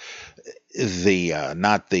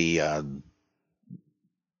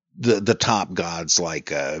 the top gods like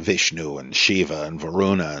Vishnu and Shiva and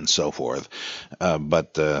Varuna and so forth,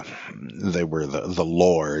 but they were the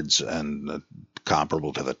lords and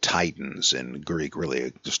comparable to the Titans in Greek,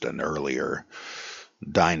 really just an earlier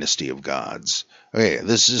dynasty of gods. Okay,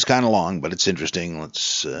 this is kind of long, but it's interesting.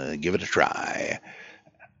 Let's give it a try.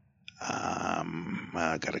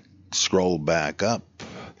 I got to scroll back up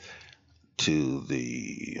to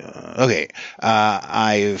the okay.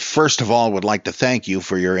 I first of all would like to thank you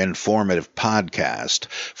for your informative podcast.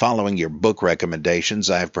 Following your book recommendations,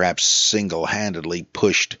 I have perhaps single-handedly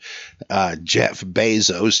pushed Jeff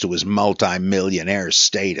Bezos to his multi-millionaire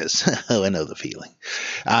status. Oh, I know the feeling.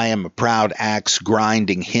 I am a proud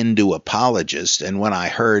axe-grinding Hindu apologist, and when I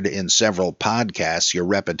heard in several podcasts your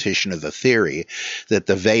repetition of the theory that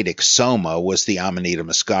the Vedic Soma was the Amanita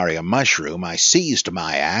Muscaria mushroom, I seized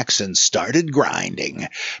my axe and started grinding.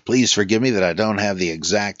 Please forgive me that I don't have the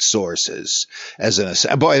exact sources.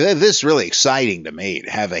 Boy, this is really exciting to me, to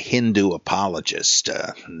have a Hindu apologist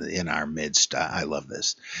in our midst. I love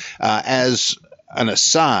this. As an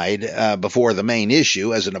aside, before the main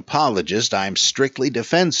issue, as an apologist, I am strictly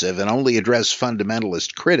defensive and only address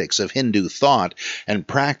fundamentalist critics of Hindu thought and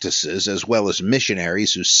practices, as well as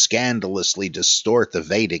missionaries who scandalously distort the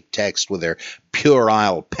Vedic text with their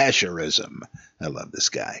puerile Pesherism. I love this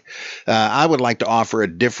guy. I would like to offer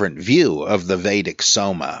a different view of the Vedic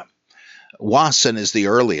Soma. Wasson is the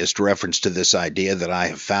earliest reference to this idea that I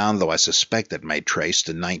have found, though I suspect it may trace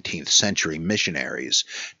to 19th century missionaries.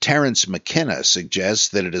 Terence McKenna suggests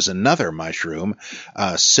that it is another mushroom,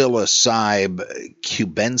 Psilocybe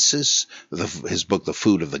cubensis, his book The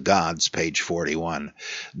Food of the Gods, page 41.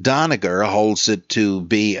 Doniger holds it to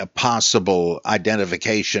be a possible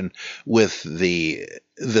identification with the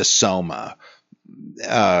Soma.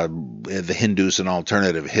 The Hindus and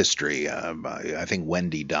Alternative History, I think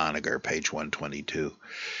Wendy Doniger, page 122.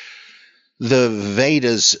 The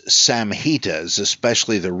Vedas Samhitas,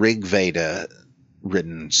 especially the Rig Veda,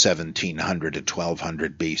 written 1700 to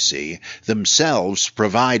 1200 BC, themselves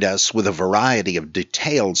provide us with a variety of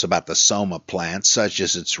details about the Soma plant, such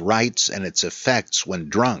as its rites and its effects when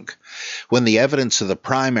drunk. When the evidence of the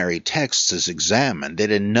primary texts is examined,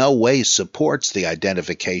 it in no way supports the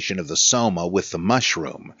identification of the Soma with the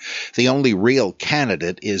mushroom. The only real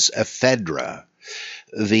candidate is ephedra.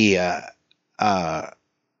 I'm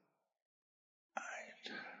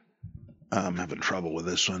having trouble with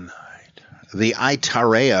this one. The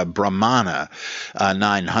Aitareya Brahmana,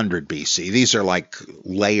 900 BC, these are like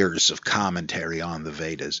layers of commentary on the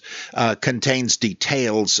Vedas, contains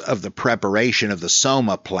details of the preparation of the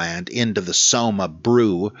Soma plant into the Soma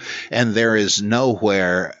brew, and there is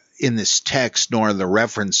nowhere in this text nor in the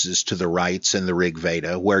references to the rites in the Rig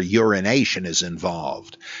Veda where urination is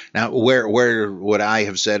involved. Now, where would I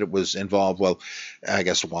have said it was involved? Well, I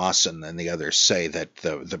guess Wasson and the others say that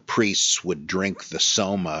the priests would drink the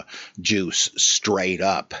Soma juice straight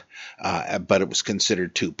up, but it was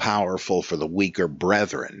considered too powerful for the weaker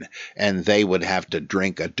brethren, and they would have to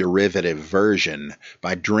drink a derivative version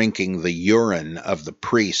by drinking the urine of the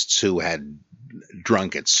priests who had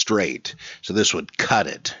drunk it straight. So this would cut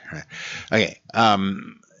it. Okay.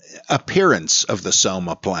 Appearance of the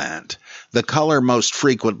Soma plant. The color most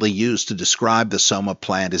frequently used to describe the Soma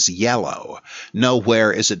plant is yellow.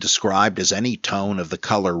 Nowhere is it described as any tone of the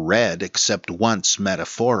color red except once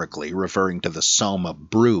metaphorically, referring to the Soma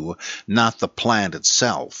brew, not the plant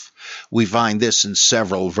itself. We find this in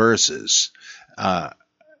several verses.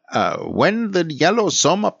 When the yellow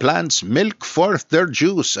Soma plants milk forth their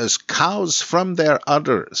juice as cows from their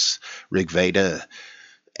udders. Rig Veda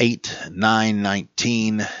 8, 9,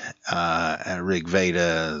 19, Rig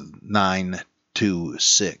Veda 9, 2,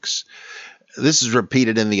 6. This is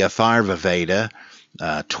repeated in the Atharva Veda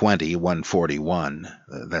 20, 141.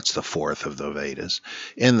 That's the fourth of the Vedas.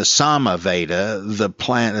 In the Sama Veda, the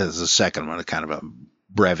plant is the second one, kind of a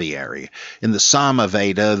breviary. In the Sama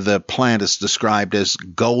Veda, the plant is described as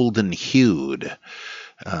golden-hued.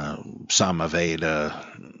 Sama Veda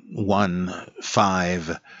 1,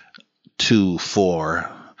 5, 2,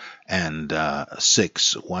 4, and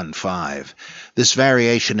 6, 1, 5. This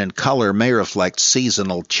variation in color may reflect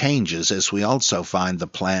seasonal changes, as we also find the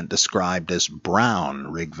plant described as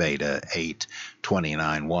brown, Rig Veda 8,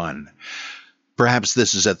 29, 1. Perhaps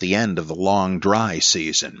this is at the end of the long dry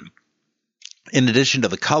season. In addition to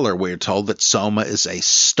the color, we are told that Soma is a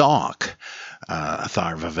stalk.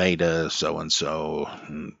 Atharva Veda, so-and-so.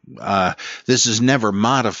 This is never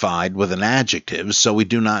modified with an adjective, so we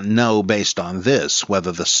do not know based on this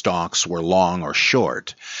whether the stalks were long or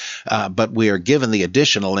short. But we are given the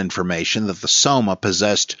additional information that the Soma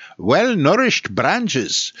possessed well-nourished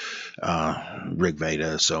branches, Rig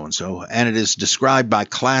Veda, so-and-so, and it is described by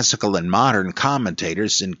classical and modern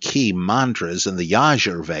commentators in key mantras in the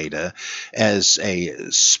Yajur Veda as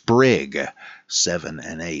a sprig, 7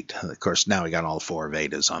 and 8. Of course, now we got all four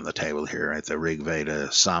Vedas on the table here, right? The Rig Veda,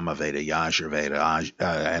 Sama Veda, Yajur Veda,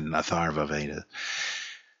 and Atharva Veda.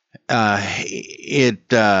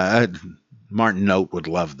 Martin Note would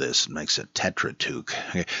love this. It makes a tetratuch.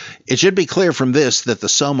 It should be clear from this that the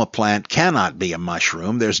Soma plant cannot be a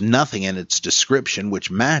mushroom. There's nothing in its description which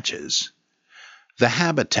matches. The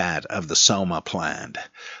habitat of the Soma plant.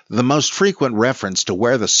 The most frequent reference to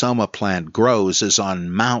where the Soma plant grows is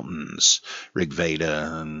on mountains, Rig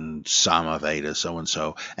Veda and Sama Veda,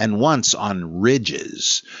 so-and-so, and once on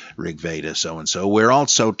ridges, Rig Veda, so-and-so. We're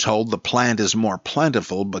also told the plant is more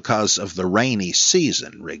plentiful because of the rainy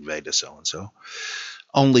season, Rig Veda, so-and-so.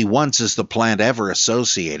 Only once is the plant ever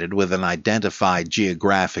associated with an identified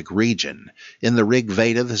geographic region. In the Rig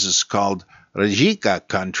Veda, this is called Rajika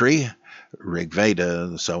country, Rig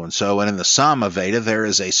Veda, so-and-so, and in the Sama Veda there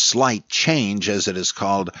is a slight change as it is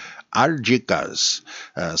called Arjikas,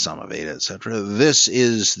 Sama Veda, etc. This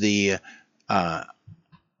is the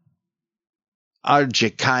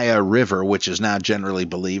Arjikaya River, which is now generally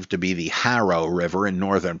believed to be the Haro River in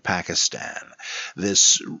northern Pakistan.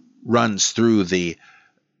 This runs through the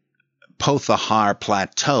Pothahar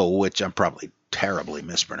Plateau, which I'm probably terribly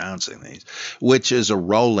mispronouncing these, which is a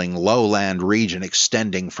rolling lowland region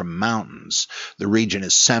extending from mountains. The region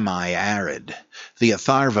is semi-arid. The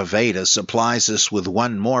Atharva Veda supplies us with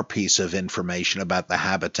one more piece of information about the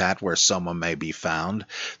habitat where Soma may be found.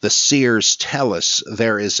 The seers tell us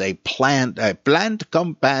there is a plant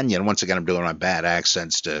companion. Once again, I'm doing my bad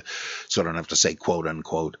accents so I don't have to say quote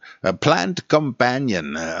unquote. A plant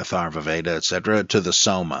companion, Atharva Veda, etc., to the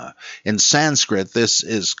Soma. In Sanskrit, this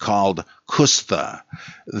is called Kustha.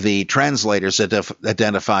 The translators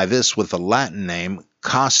identify this with the Latin name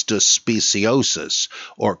Costus speciosus,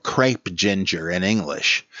 or crepe ginger in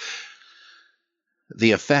English.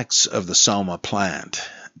 The effects of the Soma plant.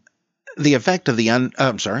 The effect of the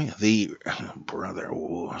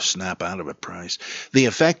The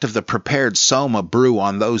effect of the prepared Soma brew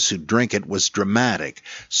on those who drink it was dramatic.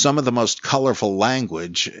 Some of the most colorful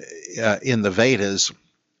language in the Vedas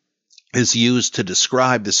is used to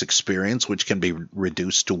describe this experience, which can be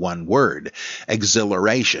reduced to one word: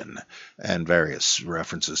 exhilaration, and various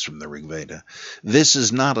references from the Rig Veda. This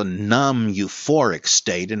is not a numb, euphoric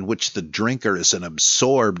state in which the drinker is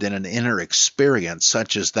absorbed in an inner experience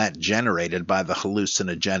such as that generated by the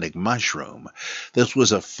hallucinogenic mushroom. This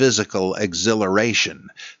was a physical exhilaration.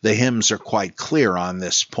 The hymns are quite clear on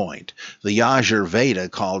this point. The Yajur Veda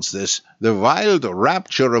calls this the wild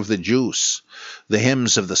rapture of the juice. The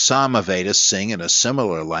hymns of the Sama Vedas sing in a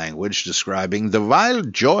similar language, describing the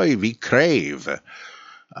wild joy we crave.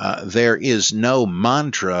 There is no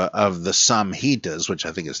mantra of the Samhitas, which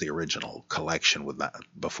I think is the original collection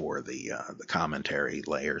before the commentary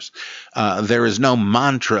layers. There is no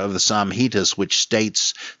mantra of the Samhitas which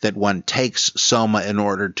states that one takes Soma in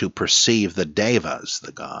order to perceive the Devas,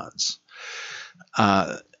 the gods.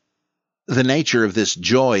 The nature of this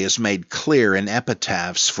joy is made clear in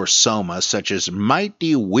epitaphs for Soma, such as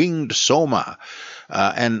Mighty Winged Soma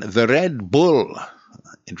and the Red Bull.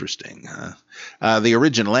 Interesting. The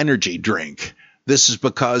original energy drink. This is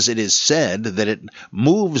because it is said that it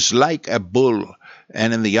moves like a bull,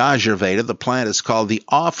 and in the Yajur Veda, the plant is called the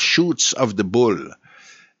offshoots of the bull.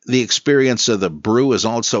 The experience of the brew is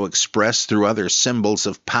also expressed through other symbols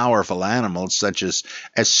of powerful animals, such as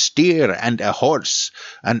a steer and a horse,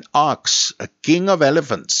 an ox, a king of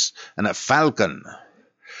elephants, and a falcon.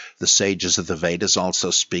 The sages of the Vedas also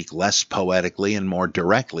speak less poetically and more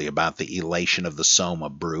directly about the elation of the Soma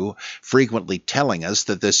brew, frequently telling us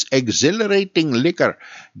that this exhilarating liquor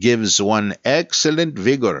gives one excellent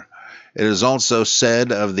vigor. It is also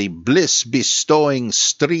said of the bliss-bestowing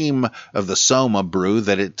stream of the Soma brew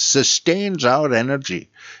that it sustains our energy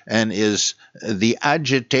and is the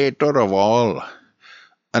agitator of all.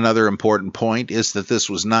 Another important point is that this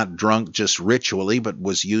was not drunk just ritually, but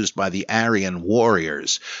was used by the Aryan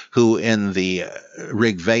warriors, who in the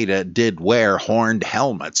Rig Veda did wear horned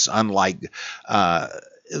helmets, unlike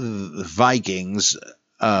Vikings.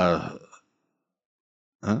 I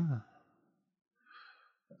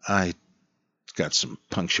got some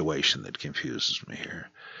punctuation that confuses me here.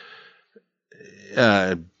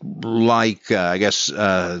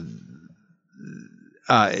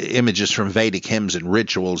 Images from Vedic hymns and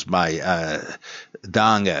rituals by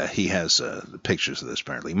Danga. He has pictures of this,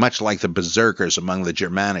 apparently. Much like the berserkers among the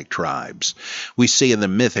Germanic tribes, we see in the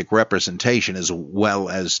mythic representation as well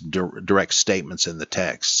as direct statements in the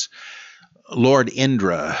texts. Lord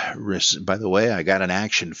Indra, by the way, I got an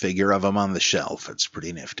action figure of him on the shelf. It's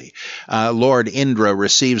pretty nifty. Lord Indra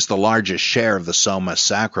receives the largest share of the Soma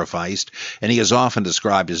sacrificed, and he is often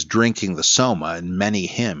described as drinking the Soma in many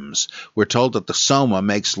hymns. We're told that the Soma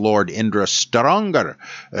makes Lord Indra stronger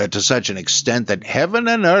to such an extent that heaven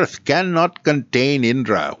and earth cannot contain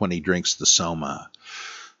Indra when he drinks the Soma.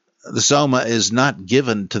 The Soma is not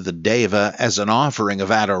given to the Deva as an offering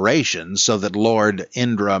of adoration so that Lord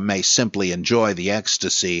Indra may simply enjoy the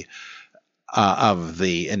ecstasy of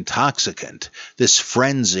the intoxicant. This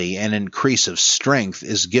frenzy and increase of strength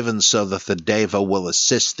is given so that the Deva will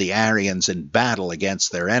assist the Aryans in battle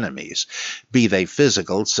against their enemies, be they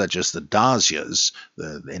physical, such as the Dasyas,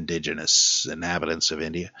 the indigenous inhabitants of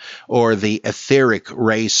India, or the etheric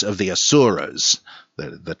race of the Asuras,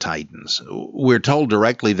 the Titans. We're told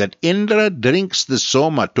directly that Indra drinks the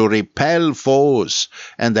Soma to repel foes,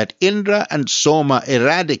 and that Indra and Soma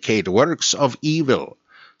eradicate works of evil.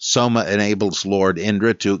 Soma enables Lord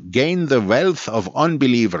Indra to gain the wealth of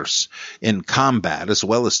unbelievers in combat, as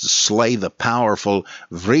well as to slay the powerful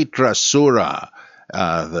Vritrasura,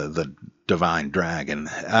 the divine dragon.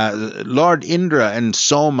 Lord Indra and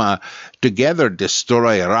Soma together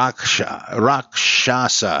destroy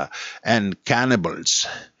Rakshasa and cannibals.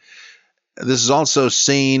 This is also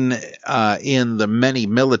seen in the many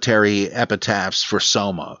military epitaphs for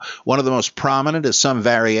Soma. One of the most prominent is some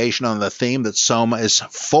variation on the theme that Soma is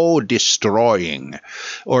foe-destroying,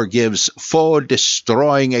 or gives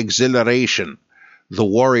foe-destroying exhilaration. The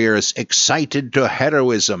warrior is excited to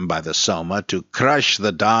heroism by the Soma to crush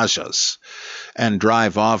the Dajas and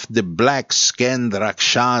drive off the black-skinned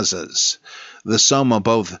Rakshasas. The Soma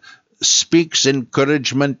both speaks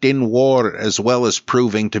encouragement in war as well as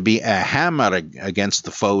proving to be a hammer against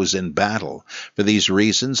the foes in battle. For these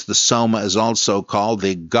reasons, the Soma is also called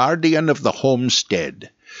the guardian of the homestead.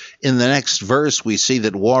 In the next verse, we see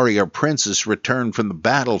that warrior princes return from the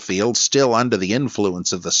battlefield still under the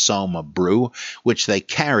influence of the Soma brew, which they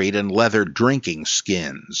carried in leather drinking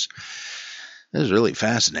skins. This is really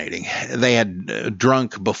fascinating. They had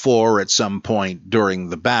drunk before at some point during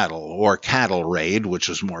the battle, or cattle raid, which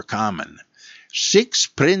was more common. 6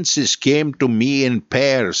 princes came to me in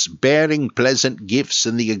pairs, bearing pleasant gifts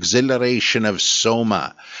in the exhilaration of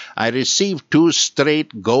Soma. I received 2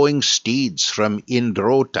 straight-going steeds from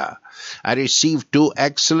Indrota. I received 2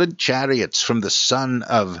 excellent chariots from the son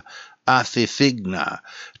of Athithigna,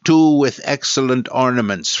 2 with excellent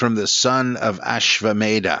ornaments from the son of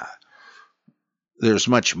Ashvamedha. There's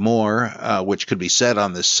much more which could be said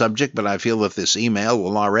on this subject, but I feel that this email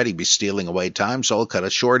will already be stealing away time, so I'll cut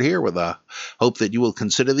it short here with a hope that you will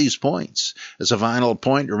consider these points. As a final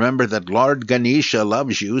point, remember that Lord Ganesha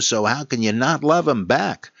loves you, so how can you not love him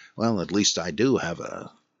back? Well, at least I do have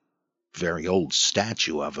a very old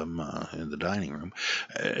statue of him in the dining room.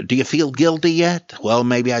 Do you feel guilty yet? Well,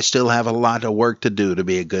 maybe I still have a lot of work to do to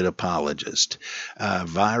be a good apologist.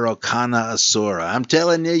 Vairocana Asura. I'm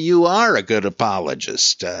telling you, you are a good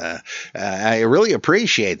apologist. I really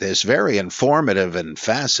appreciate this. Very informative and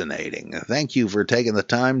fascinating. Thank you for taking the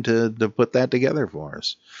time to put that together for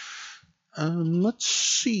us. Let's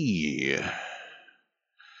see.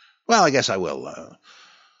 Well, I guess I will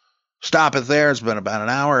stop it there. It's been about an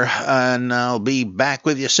hour, and I'll be back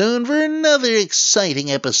with you soon for another exciting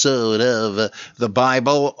episode of the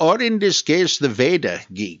Bible, or in this case, the Veda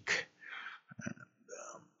Geek.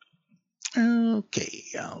 Okay,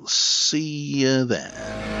 I'll see you then.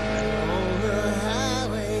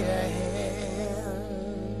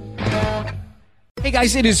 Hey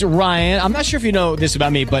guys, it is Ryan. I'm not sure if you know this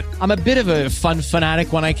about me, but I'm a bit of a fun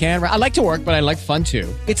fanatic when I can. I like to work, but I like fun too.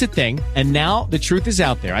 It's a thing. And now the truth is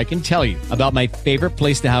out there. I can tell you about my favorite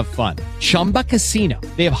place to have fun. Chumba Casino.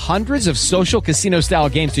 They have hundreds of social casino style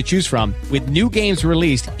games to choose from with new games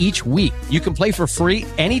released each week. You can play for free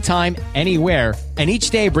anytime, anywhere. And each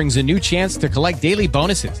day brings a new chance to collect daily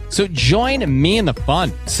bonuses. So join me in the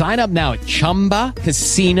fun. Sign up now at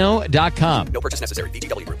ChumbaCasino.com. No purchase necessary.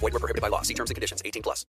 VGW. Void where prohibited by law. See terms and conditions. 18+.